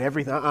hold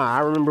everything. I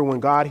remember when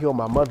God healed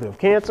my mother of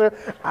cancer.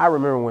 I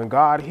remember when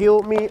God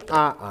healed me.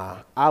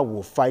 I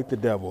will fight the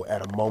devil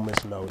at a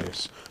moment's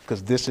notice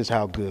because this is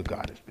how good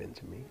God has been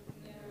to me.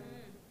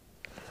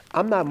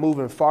 I'm not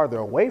moving farther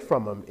away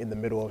from him in the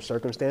middle of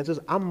circumstances.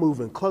 I'm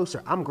moving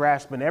closer. I'm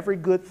grasping every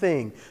good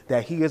thing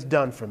that he has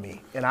done for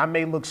me. And I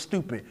may look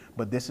stupid,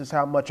 but this is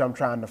how much I'm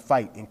trying to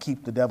fight and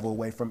keep the devil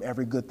away from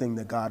every good thing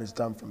that God has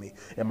done for me.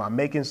 Am I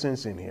making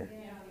sense in here?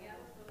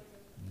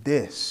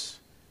 This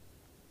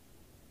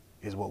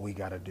is what we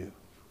got to do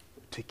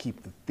to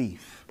keep the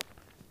thief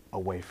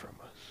away from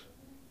us.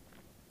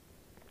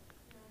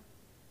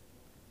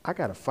 I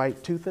got to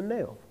fight tooth and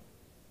nail.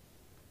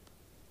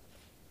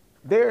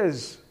 There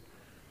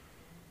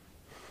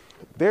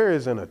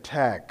is an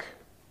attack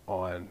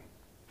on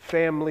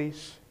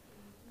families,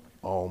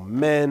 on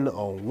men,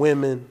 on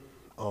women,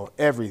 on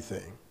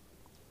everything.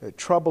 There's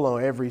trouble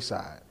on every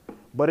side.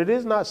 But it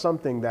is not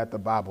something that the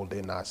Bible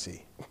did not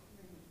see.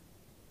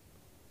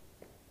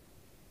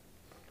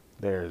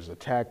 There's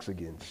attacks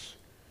against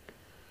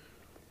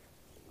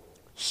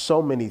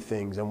so many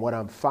things. And what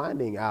I'm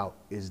finding out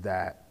is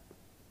that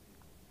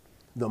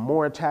the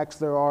more attacks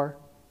there are,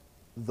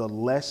 the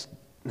less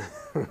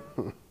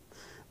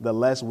the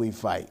less we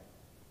fight.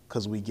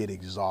 Because we get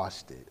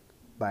exhausted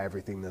by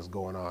everything that's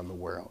going on in the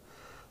world.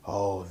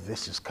 Oh,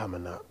 this is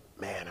coming up.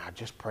 Man, I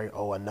just pray.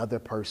 Oh, another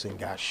person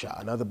got shot.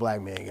 Another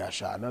black man got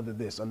shot. Another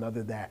this,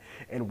 another that.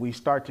 And we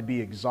start to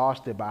be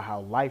exhausted by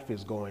how life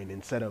is going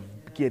instead of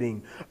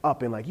getting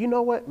up and like, you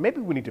know what? Maybe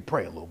we need to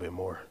pray a little bit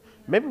more.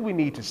 Maybe we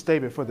need to stay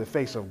before the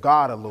face of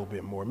God a little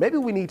bit more. Maybe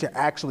we need to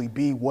actually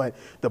be what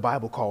the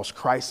Bible calls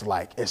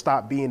Christ-like and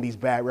stop being these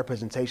bad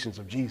representations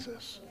of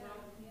Jesus.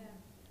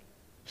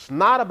 It's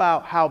not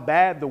about how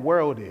bad the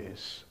world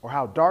is or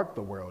how dark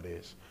the world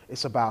is.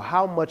 It's about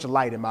how much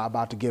light am I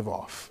about to give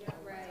off?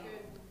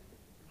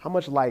 How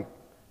much light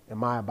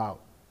am I about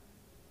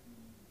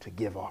to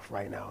give off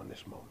right now in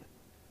this moment?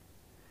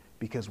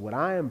 Because what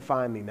I am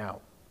finding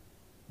out,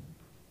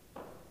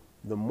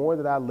 the more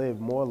that I live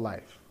more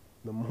life,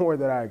 the more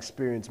that I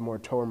experience more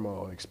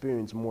turmoil,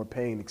 experience more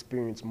pain,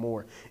 experience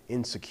more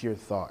insecure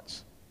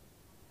thoughts,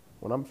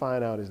 what I'm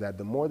finding out is that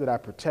the more that I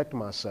protect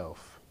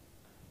myself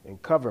and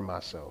cover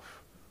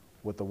myself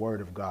with the word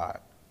of God,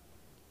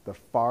 the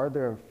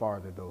farther and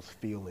farther those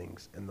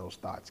feelings and those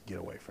thoughts get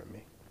away from me.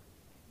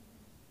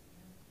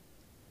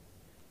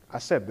 I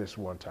said this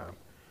one time.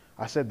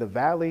 I said the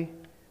valley,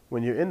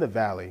 when you're in the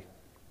valley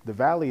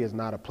is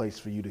not a place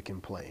for you to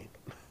complain.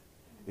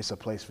 It's a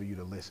place for you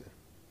to listen.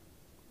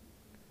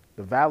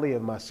 The valley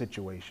of my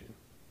situation,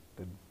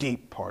 the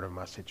deep part of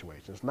my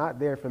situation, it's not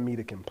there for me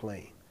to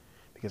complain,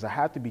 because I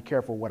have to be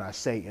careful what I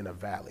say in a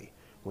valley.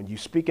 When you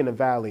speak in a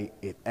valley,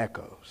 it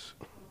echoes.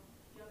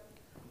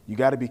 You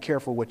got to be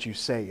careful what you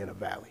say in a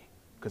valley,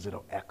 because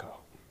it'll echo.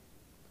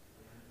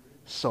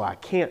 So I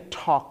can't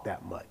talk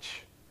that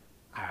much.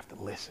 I have to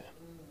listen.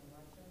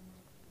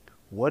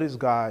 What is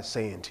God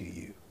saying to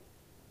you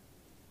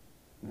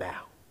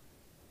now?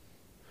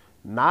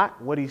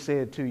 Not what he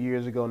said 2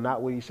 years ago,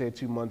 not what he said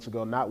 2 months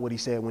ago, not what he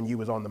said when you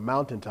was on the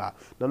mountaintop.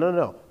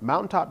 No.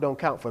 Mountaintop don't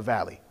count for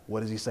valley.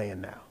 What is he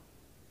saying now?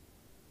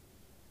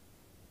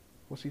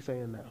 What's he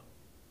saying now?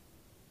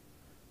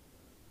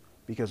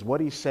 Because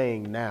what he's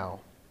saying now,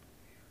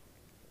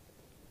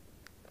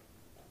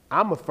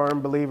 I'm a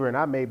firm believer, and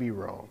I may be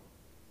wrong,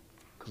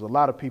 because a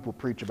lot of people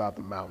preach about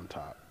the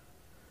mountaintop.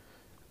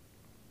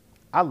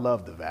 I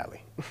love the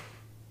valley. You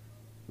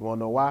want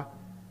to know why?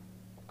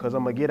 Because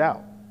I'm going to get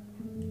out.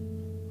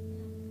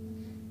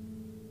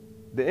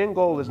 The end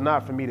goal is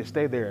not for me to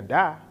stay there and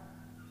die.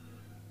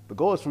 The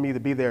goal is for me to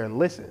be there and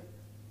listen.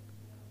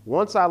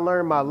 Once I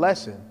learn my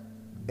lesson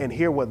and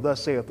hear what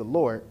thus saith the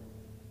Lord,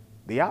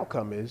 the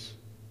outcome is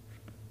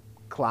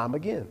climb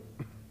again.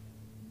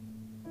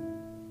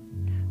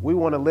 We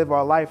want to live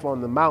our life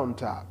on the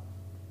mountaintop.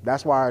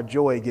 That's why our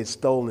joy gets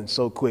stolen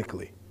so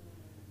quickly.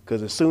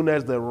 Because as soon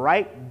as the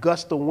right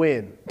gust of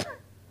wind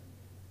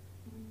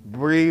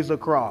breathes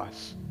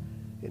across,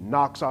 it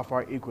knocks off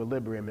our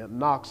equilibrium. It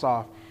knocks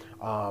off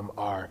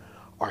our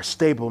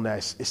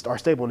stableness.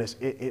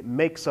 It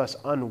makes us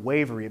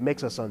unwavering. It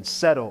makes us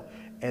unsettled.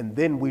 And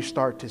then we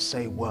start to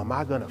say, well, am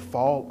I going to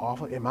fall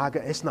off?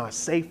 It's not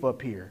safe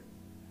up here.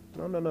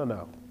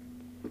 No.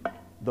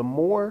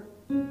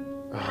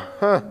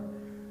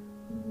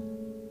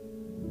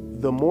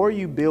 The more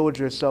you build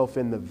yourself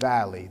in the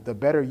valley, the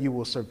better you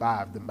will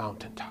survive the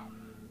mountaintop.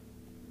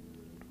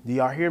 Do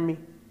y'all hear me?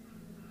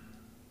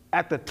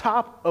 At the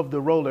top of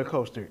the roller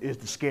coaster is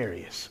the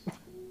scariest.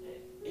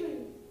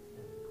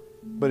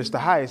 But it's the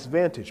highest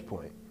vantage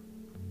point.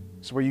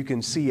 It's where you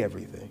can see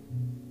everything.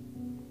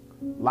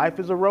 Life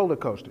is a roller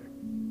coaster.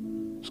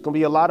 It's going to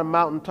be a lot of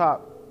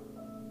mountaintop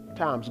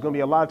times. It's going to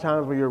be a lot of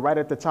times where you're right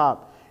at the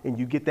top and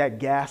you get that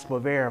gasp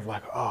of air of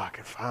like, oh, I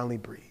can finally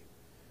breathe.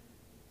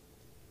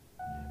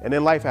 And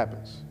then life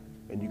happens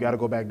and you got to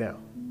go back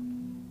down.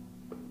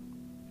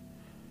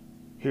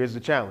 Here's the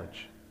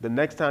challenge. The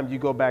next time you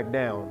go back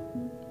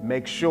down,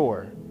 make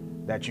sure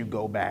that you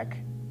go back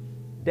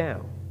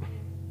down.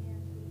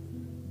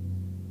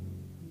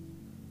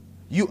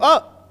 You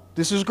up,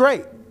 this is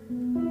great.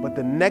 But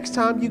the next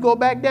time you go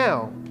back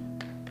down,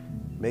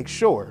 make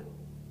sure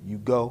you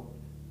go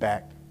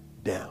back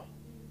down.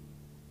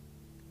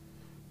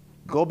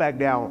 Go back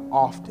down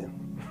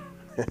often.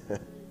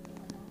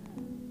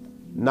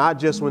 Not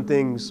just when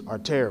things are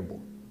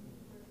terrible.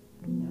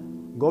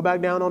 Go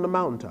back down on the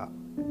mountaintop.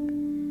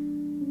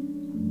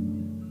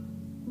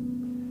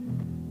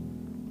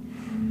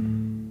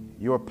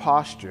 Your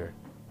posture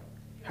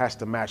has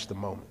to match the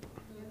moment.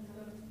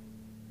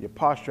 Your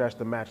posture has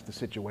to match the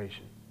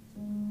situation.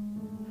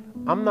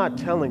 I'm not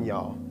telling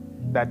y'all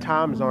that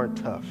times aren't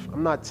tough.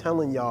 I'm not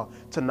telling y'all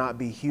to not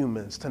be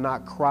humans, to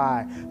not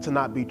cry, to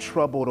not be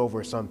troubled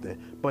over something,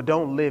 but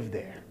don't live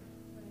there.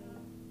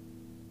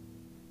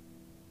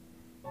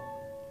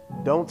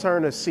 Don't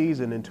turn a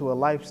season into a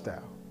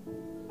lifestyle.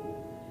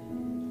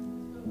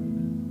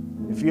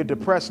 If you're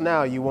depressed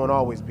now, you won't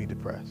always be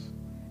depressed.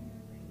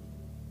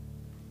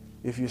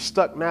 If you're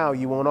stuck now,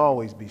 you won't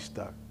always be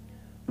stuck.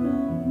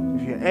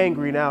 If you're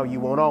angry now, you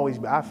won't always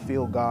be. I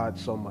feel God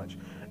so much.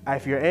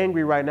 If you're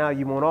angry right now,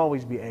 you won't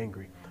always be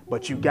angry.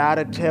 But you got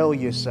to tell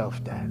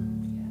yourself that.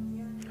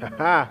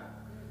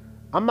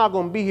 I'm not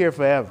going to be here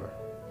forever.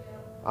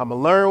 I'm going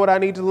to learn what I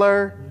need to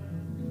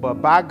learn.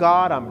 But by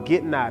God, I'm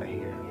getting out of here.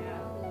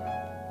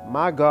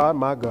 My God,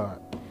 my God.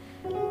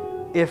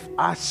 If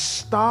I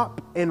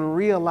stop and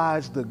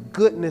realize the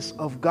goodness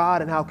of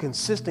God and how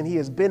consistent he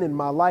has been in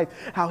my life,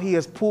 how he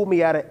has pulled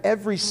me out of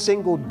every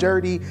single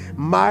dirty,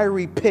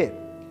 miry pit,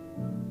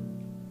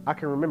 I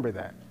can remember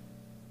that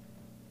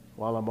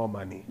while I'm on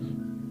my knees.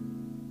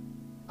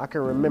 I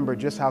can remember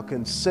just how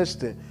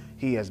consistent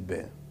he has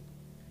been.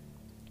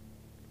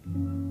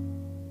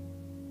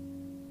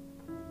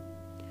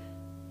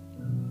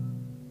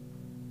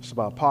 It's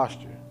about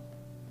posture.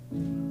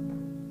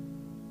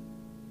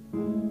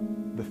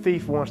 The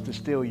thief wants to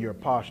steal your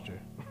posture.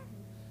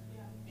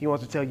 He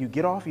wants to tell you,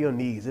 get off your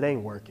knees. It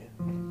ain't working.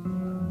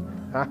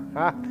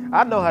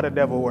 I know how the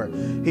devil works.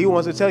 He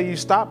wants to tell you,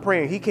 stop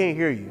praying. He can't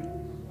hear you.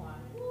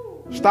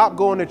 Stop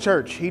going to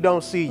church. He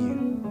don't see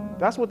you.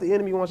 That's what the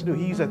enemy wants to do.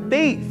 He's a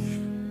thief.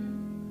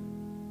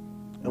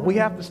 And And we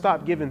have to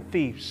stop giving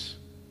thieves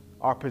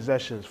our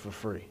possessions for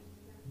free.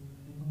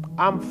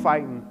 I'm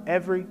fighting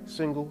every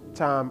single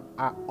time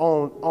I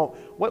own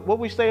what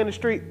we say in the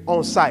street,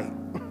 on sight.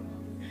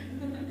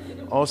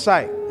 On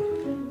sight.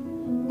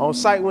 On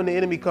sight when the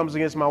enemy comes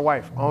against my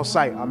wife. On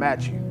sight, I'm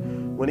at you.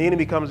 When the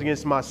enemy comes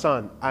against my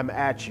son, I'm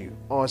at you.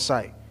 On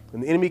sight.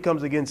 When the enemy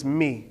comes against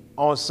me,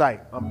 on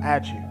sight, I'm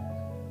at you.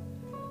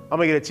 I'm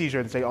going to get a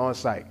t-shirt that say on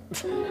sight.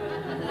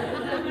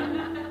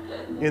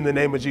 In the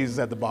name of Jesus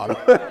at the bottom.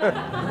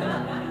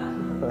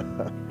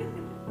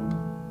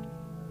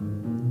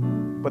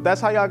 But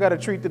that's how y'all got to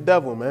treat the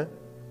devil, man.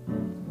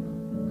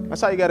 That's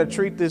how you got to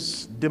treat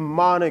this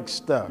demonic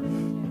stuff.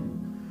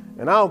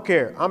 And I don't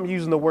care. I'm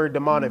using the word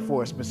demonic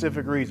for a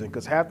specific reason,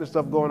 because half the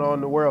stuff going on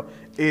in the world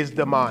is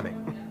demonic.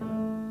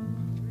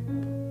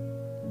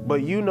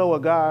 But you know a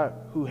God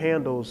who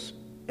handles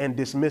and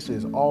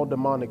dismisses all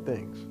demonic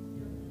things.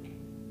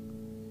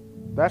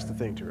 That's the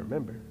thing to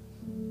remember.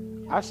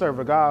 I serve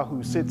a God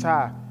who sits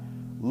high,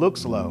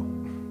 looks low,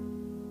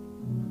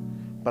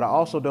 but I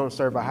also don't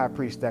serve a high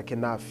priest that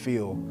cannot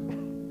feel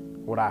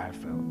what I have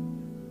felt.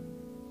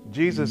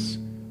 Jesus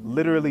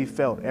literally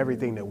felt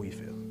everything that we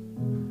feel.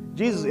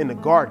 Jesus in the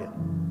garden,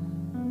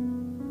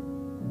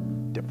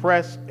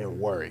 depressed and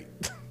worried.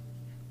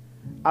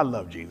 I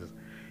love Jesus.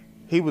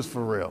 He was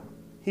for real.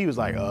 He was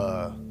like,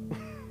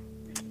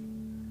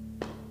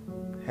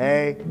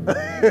 hey,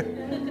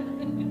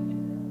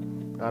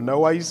 I know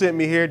why you sent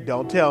me here.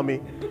 Don't tell me.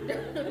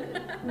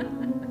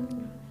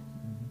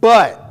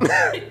 But,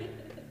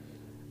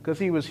 because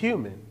he was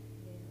human.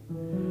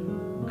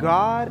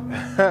 God,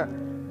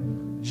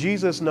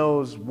 Jesus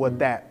knows what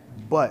that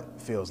but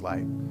feels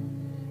like.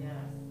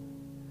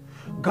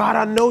 God,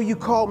 I know you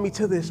called me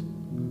to this,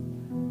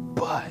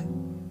 but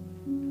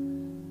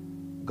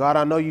God,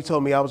 I know you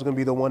told me I was going to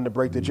be the one to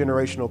break the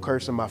generational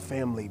curse in my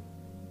family,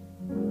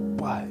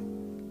 but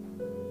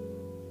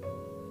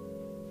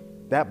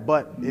that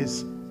but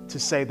is to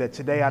say that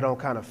today I don't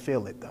kind of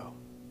feel it though.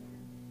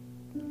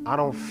 I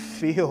don't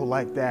feel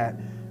like that.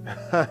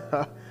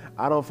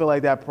 I don't feel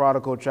like that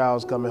prodigal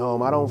child's coming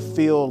home. I don't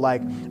feel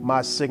like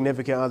my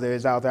significant other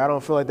is out there. I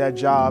don't feel like that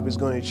job is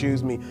going to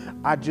choose me.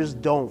 I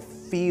just don't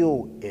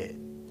feel it.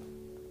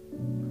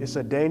 It's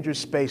a dangerous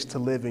space to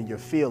live in your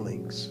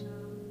feelings.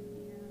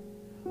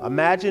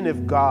 Imagine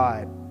if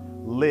God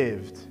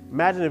lived,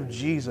 imagine if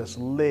Jesus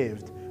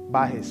lived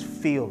by his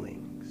feelings.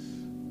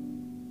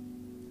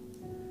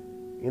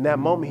 In that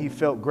moment, he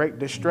felt great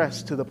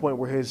distress to the point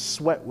where his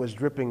sweat was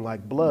dripping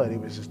like blood.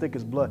 It was as thick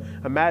as blood.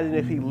 Imagine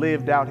if he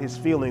lived out his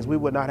feelings, we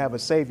would not have a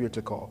Savior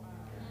to call.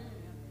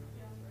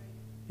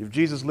 If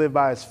Jesus lived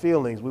by his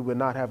feelings, we would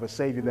not have a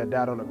Savior that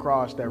died on the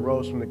cross, that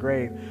rose from the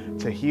grave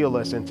to heal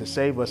us and to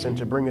save us and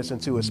to bring us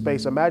into a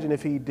space. Imagine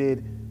if he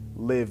did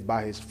live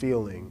by his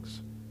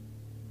feelings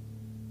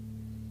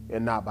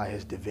and not by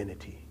his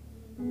divinity.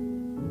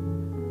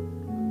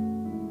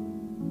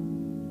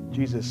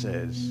 Jesus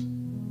says,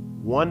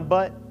 one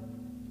but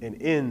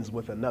and ends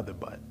with another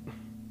but.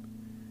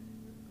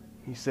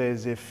 He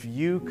says, if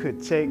you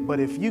could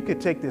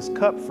take this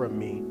cup from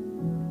me,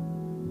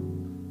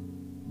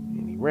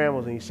 and he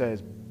rambles and he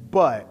says,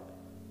 but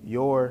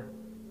your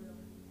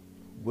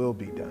will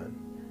be done.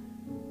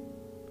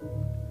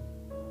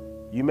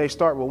 You may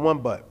start with one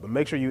but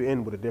make sure you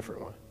end with a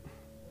different one.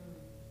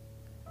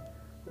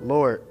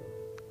 Lord,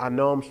 I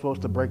know I'm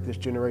supposed to break this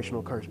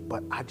generational curse,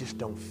 but I just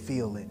don't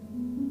feel it.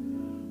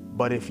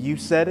 But if you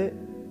said it,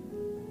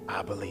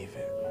 I believe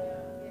it.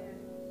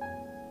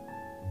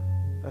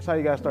 That's how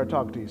you got to start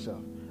talking to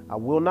yourself. I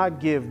will not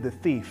give the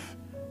thief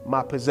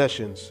my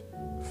possessions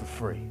for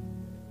free.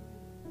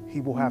 He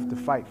will have to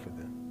fight for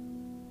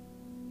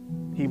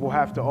them. He will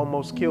have to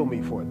almost kill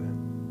me for them.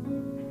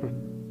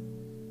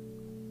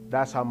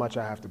 That's how much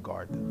I have to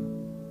guard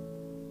them.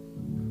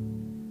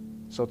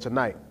 So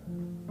tonight,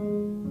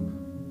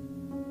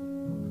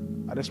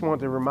 I just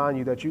wanted to remind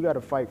you that you got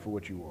to fight for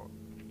what you want.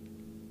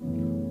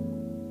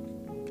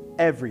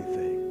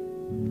 Everything.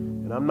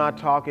 And I'm not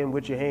talking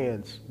with your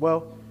hands.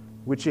 Well,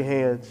 with your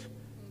hands,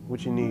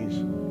 with your knees.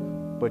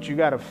 But you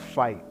got to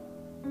fight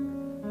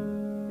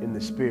in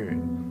the spirit.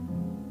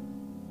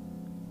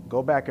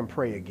 Go back and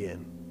pray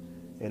again.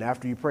 And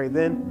after you pray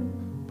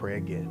then, pray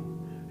again.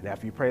 And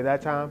after you pray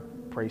that time,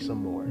 pray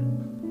some more.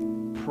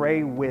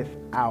 Pray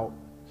without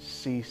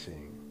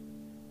ceasing.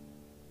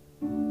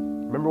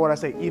 Remember what I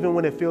say, even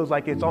when it feels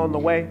like it's on the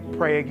way,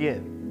 pray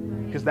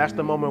again. Because that's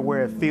the moment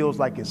where it feels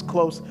like it's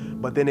close,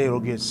 but then it'll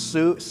get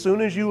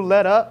soon as you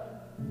let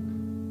up,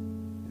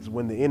 is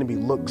when the enemy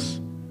looks,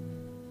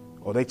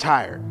 or they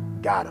tired,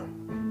 got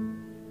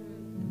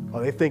him.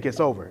 Or they think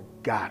it's over,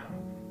 got him.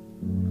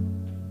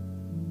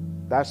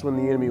 That's when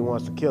the enemy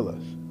wants to kill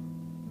us.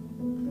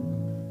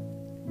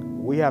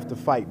 We have to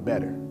fight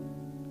better.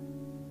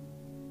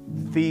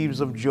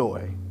 Thieves of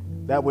joy.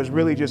 That was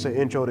really just an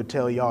intro to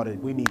tell y'all that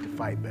we need to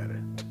fight better.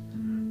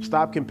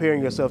 Stop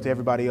comparing yourself to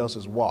everybody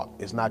else's walk.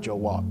 It's not your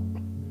walk.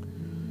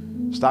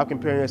 Stop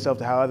comparing yourself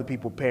to how other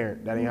people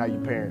parent. That ain't how you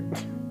parent.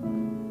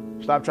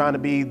 Stop trying to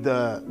be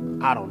the,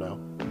 I don't know.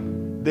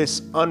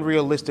 this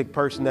unrealistic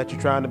person that you're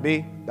trying to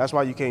be. That's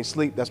why you can't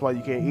sleep. That's why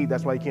you can't eat.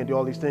 That's why you can't do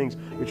all these things.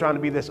 You're trying to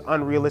be this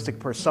unrealistic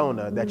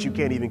persona that you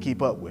can't even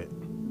keep up with.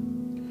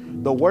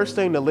 The worst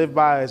thing to live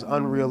by is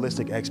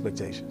unrealistic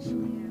expectations.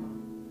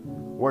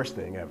 Worst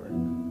thing ever.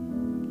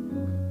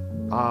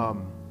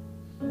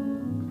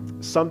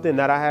 Something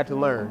that I had to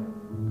learn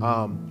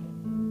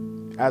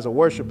as a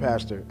worship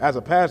pastor, as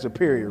a pastor,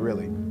 period,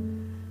 really.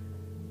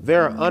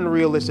 There are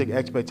unrealistic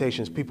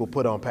expectations people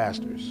put on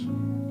pastors.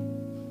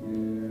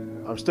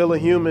 I'm still a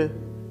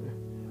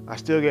human. I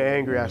still get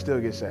angry. I still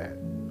get sad.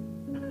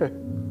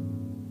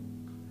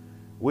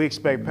 We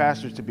expect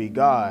pastors to be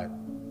God,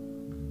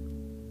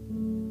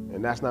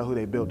 and that's not who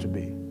they built to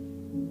be.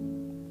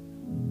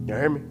 You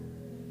hear me?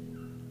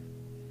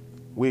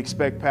 We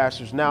expect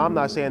pastors. Now, I'm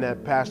not saying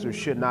that pastors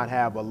should not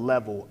have a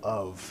level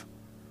of,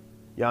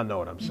 y'all know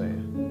what I'm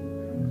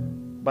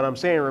saying. But I'm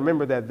saying,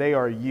 remember that they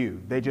are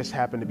you. They just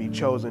happen to be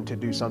chosen to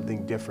do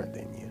something different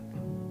than you.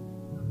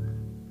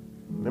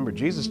 Remember,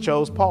 Jesus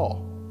chose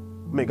Paul.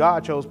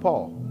 God chose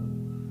Paul.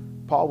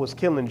 Paul was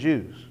killing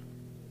Jews.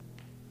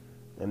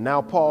 And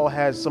now Paul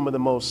has some of the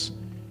most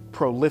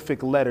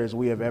prolific letters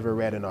we have ever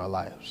read in our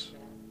lives.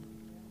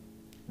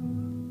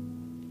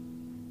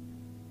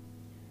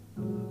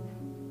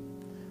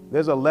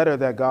 There's a letter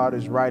that God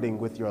is writing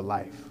with your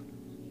life.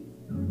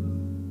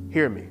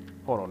 Hear me.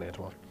 Hold on,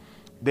 Antoine.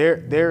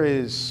 There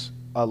is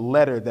a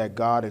letter that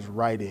God is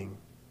writing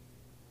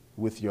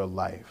with your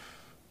life.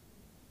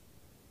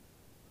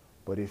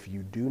 But if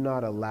you do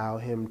not allow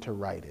him to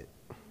write it,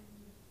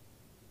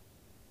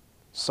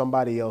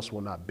 somebody else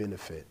will not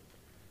benefit.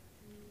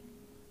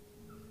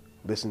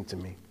 Listen to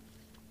me.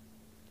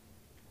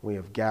 We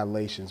have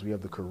Galatians, we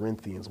have the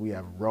Corinthians, we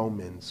have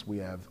Romans, we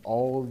have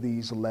all of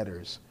these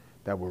letters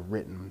that were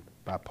written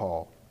by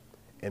Paul,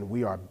 and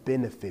we are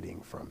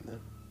benefiting from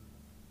them,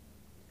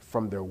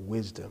 from their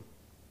wisdom.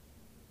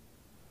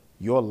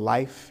 Your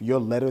life, your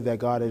letter that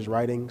God is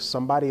writing,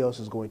 somebody else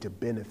is going to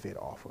benefit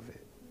off of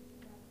it.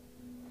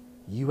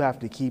 You have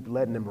to keep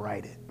letting him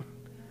write it,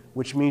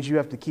 which means you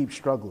have to keep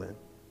struggling.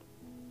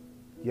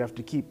 You have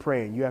to keep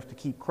praying. You have to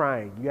keep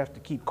crying. You have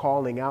to keep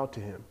calling out to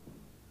him.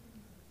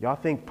 Y'all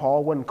think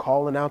Paul wasn't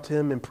calling out to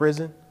him in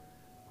prison,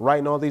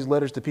 writing all these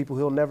letters to people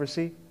he'll never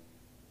see?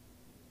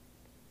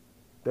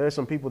 There are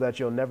some people that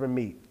you'll never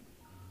meet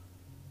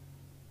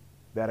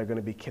that are going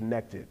to be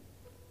connected,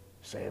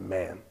 saying,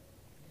 man.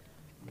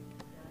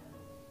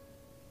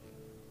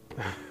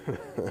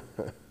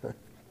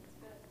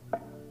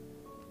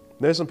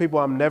 There's some people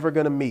I'm never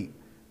going to meet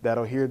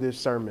that'll hear this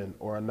sermon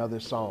or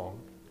another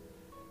song.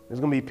 There's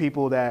going to be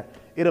people that,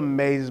 it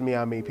amazes me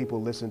how many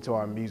people listen to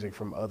our music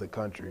from other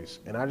countries.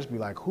 And I just be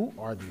like, who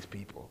are these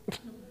people?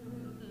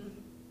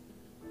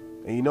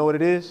 And you know what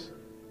it is?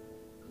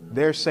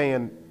 They're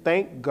saying,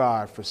 thank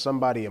God for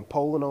somebody in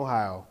Poland,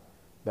 Ohio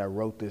that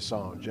wrote this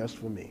song just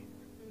for me.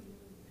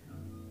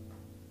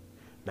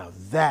 Now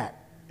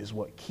that is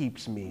what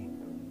keeps me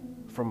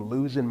from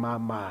losing my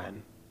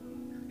mind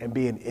and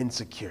being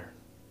insecure.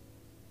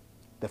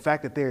 The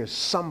fact that there is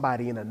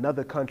somebody in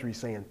another country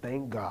saying,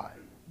 thank God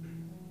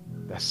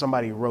that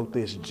somebody wrote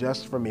this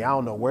just for me. I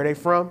don't know where they're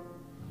from.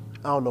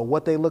 I don't know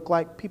what they look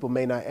like. People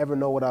may not ever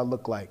know what I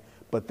look like,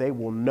 but they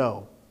will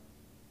know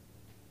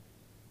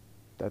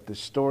that the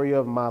story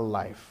of my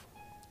life,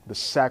 the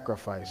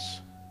sacrifice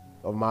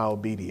of my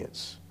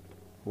obedience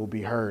will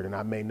be heard, and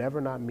I may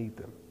never not meet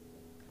them.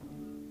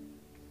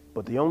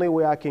 But the only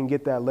way I can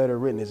get that letter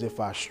written is if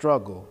I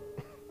struggle,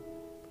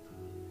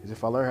 is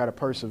if I learn how to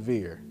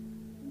persevere,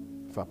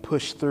 if I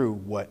push through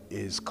what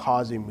is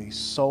causing me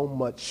so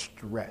much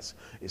stress.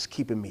 It's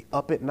keeping me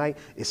up at night.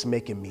 It's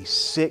making me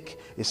sick.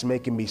 It's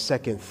making me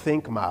second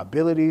think my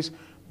abilities.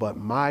 But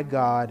my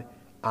God,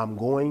 I'm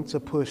going to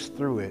push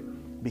through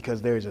it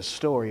because there's a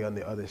story on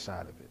the other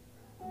side of it.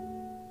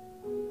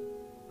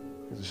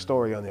 There's a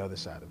story on the other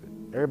side of it.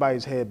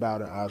 Everybody's head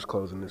bowed and eyes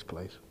closed in this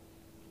place.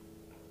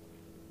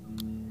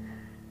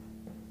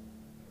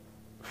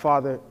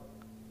 Father,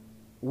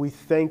 we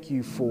thank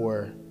you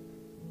for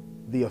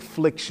the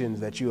afflictions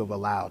that you have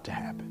allowed to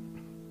happen.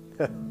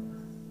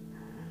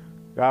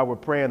 God, we're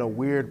praying a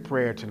weird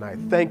prayer tonight.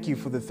 Thank you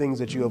for the things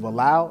that you have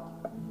allowed.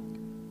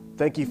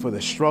 Thank you for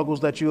the struggles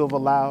that you have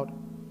allowed,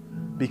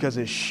 because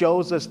it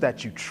shows us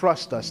that you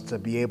trust us to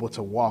be able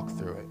to walk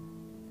through it.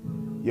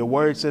 Your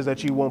word says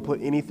that you won't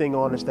put anything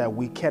on us that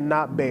we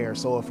cannot bear.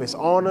 So if it's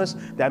on us,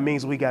 that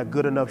means we got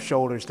good enough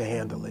shoulders to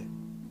handle it.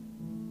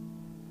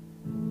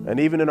 And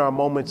even in our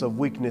moments of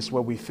weakness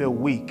where we feel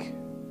weak,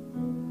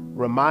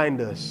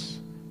 remind us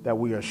that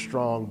we are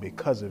strong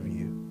because of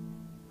you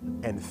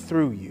and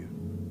through you.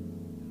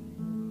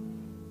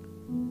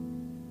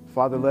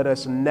 Father, let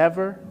us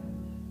never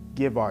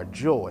give our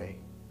joy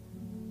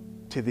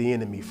to the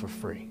enemy for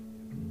free.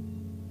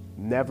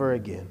 Never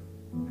again.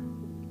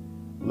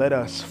 Let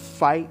us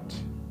fight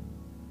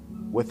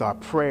with our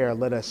prayer.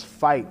 Let us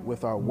fight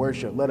with our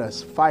worship. Let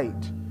us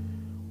fight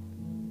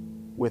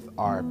with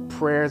our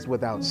prayers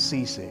without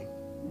ceasing.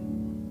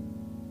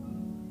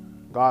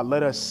 God,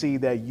 let us see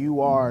that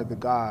you are the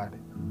God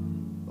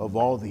of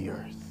all the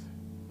earth.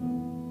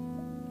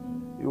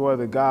 You are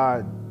the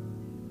God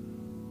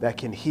that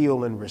can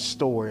heal and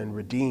restore and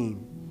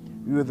redeem.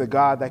 You are the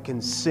God that can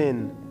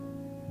send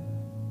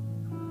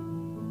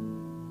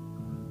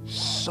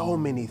so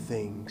many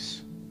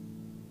things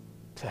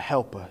to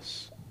help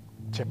us,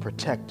 to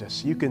protect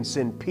us. You can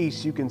send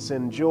peace, you can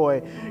send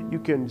joy, you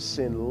can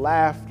send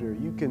laughter,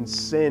 you can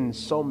send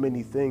so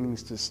many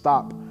things to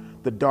stop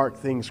the dark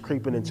things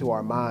creeping into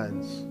our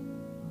minds.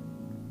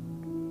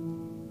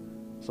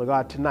 So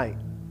God, tonight,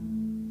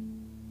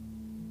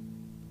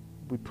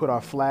 we put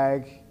our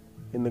flag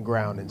in the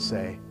ground and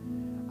say,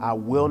 I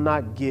will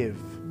not give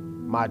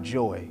my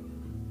joy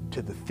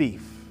to the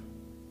thief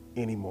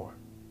anymore.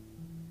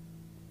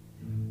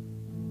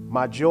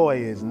 My joy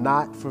is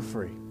not for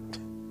free.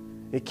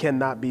 It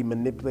cannot be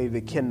manipulated.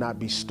 It cannot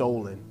be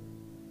stolen.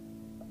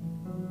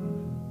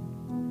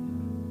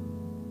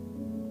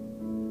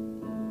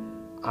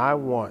 I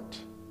want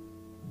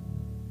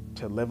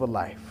to live a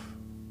life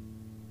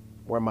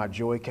where my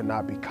joy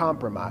cannot be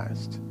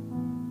compromised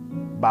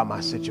by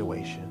my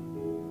situation.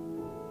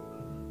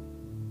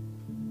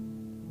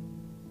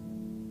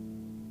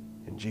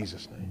 In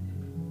Jesus'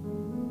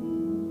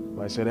 name.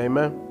 I said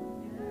amen?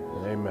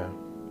 Amen.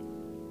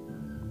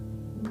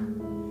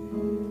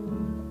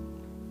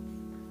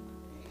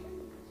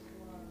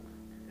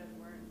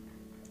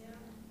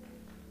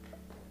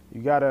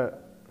 You gotta,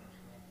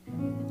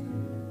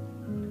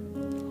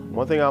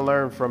 one thing I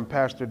learned from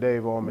Pastor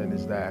David Allman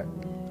is that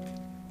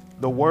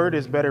the word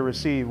is better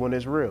received when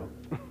it's real.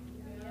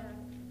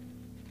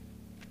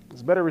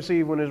 It's better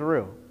received when it's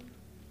real.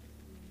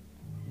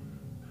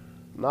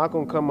 I'm not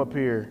gonna come up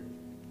here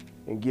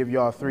and give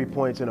y'all 3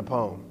 points in a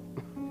poem.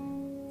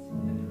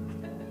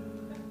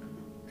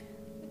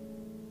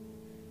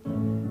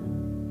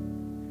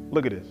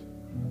 Look at this.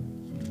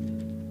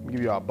 I'll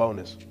give y'all a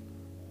bonus.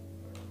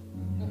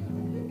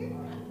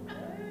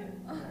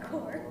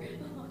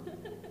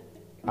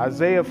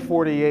 Isaiah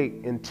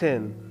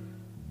 48:10,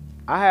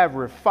 I have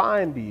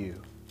refined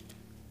you,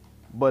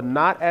 but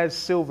not as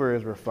silver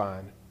is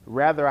refined.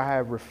 Rather, I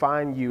have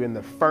refined you in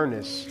the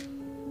furnace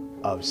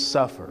of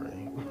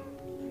suffering.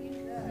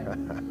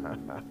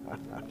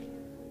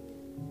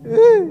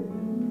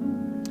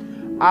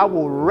 I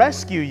will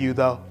rescue you,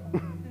 though,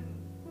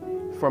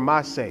 for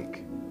my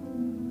sake.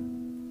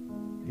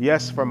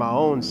 Yes, for my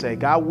own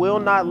sake. I will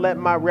not let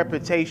my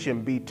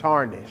reputation be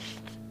tarnished.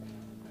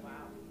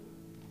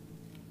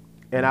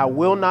 And I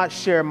will not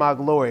share my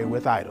glory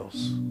with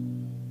idols.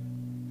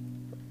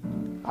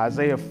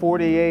 Isaiah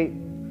 48,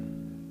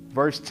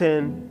 verse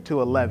 10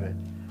 to 11.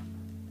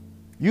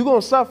 You're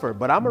going to suffer,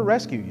 but I'm going to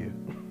rescue you.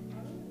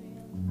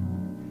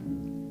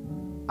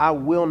 I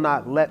will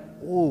not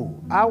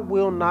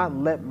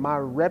let my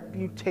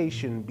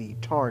reputation be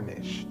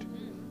tarnished.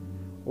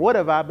 What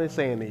have I been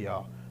saying to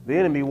y'all? The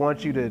enemy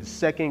wants you to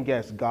second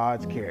guess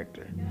God's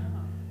character.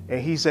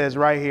 And he says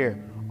right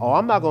here, oh,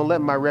 I'm not going to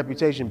let my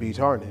reputation be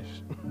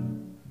tarnished.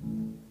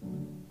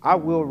 I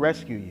will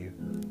rescue you.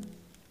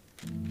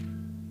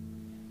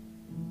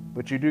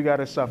 But you do got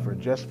to suffer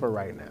just for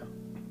right now.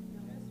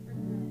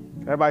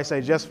 Everybody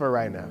say just for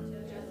right now.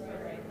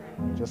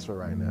 Just for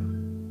right now.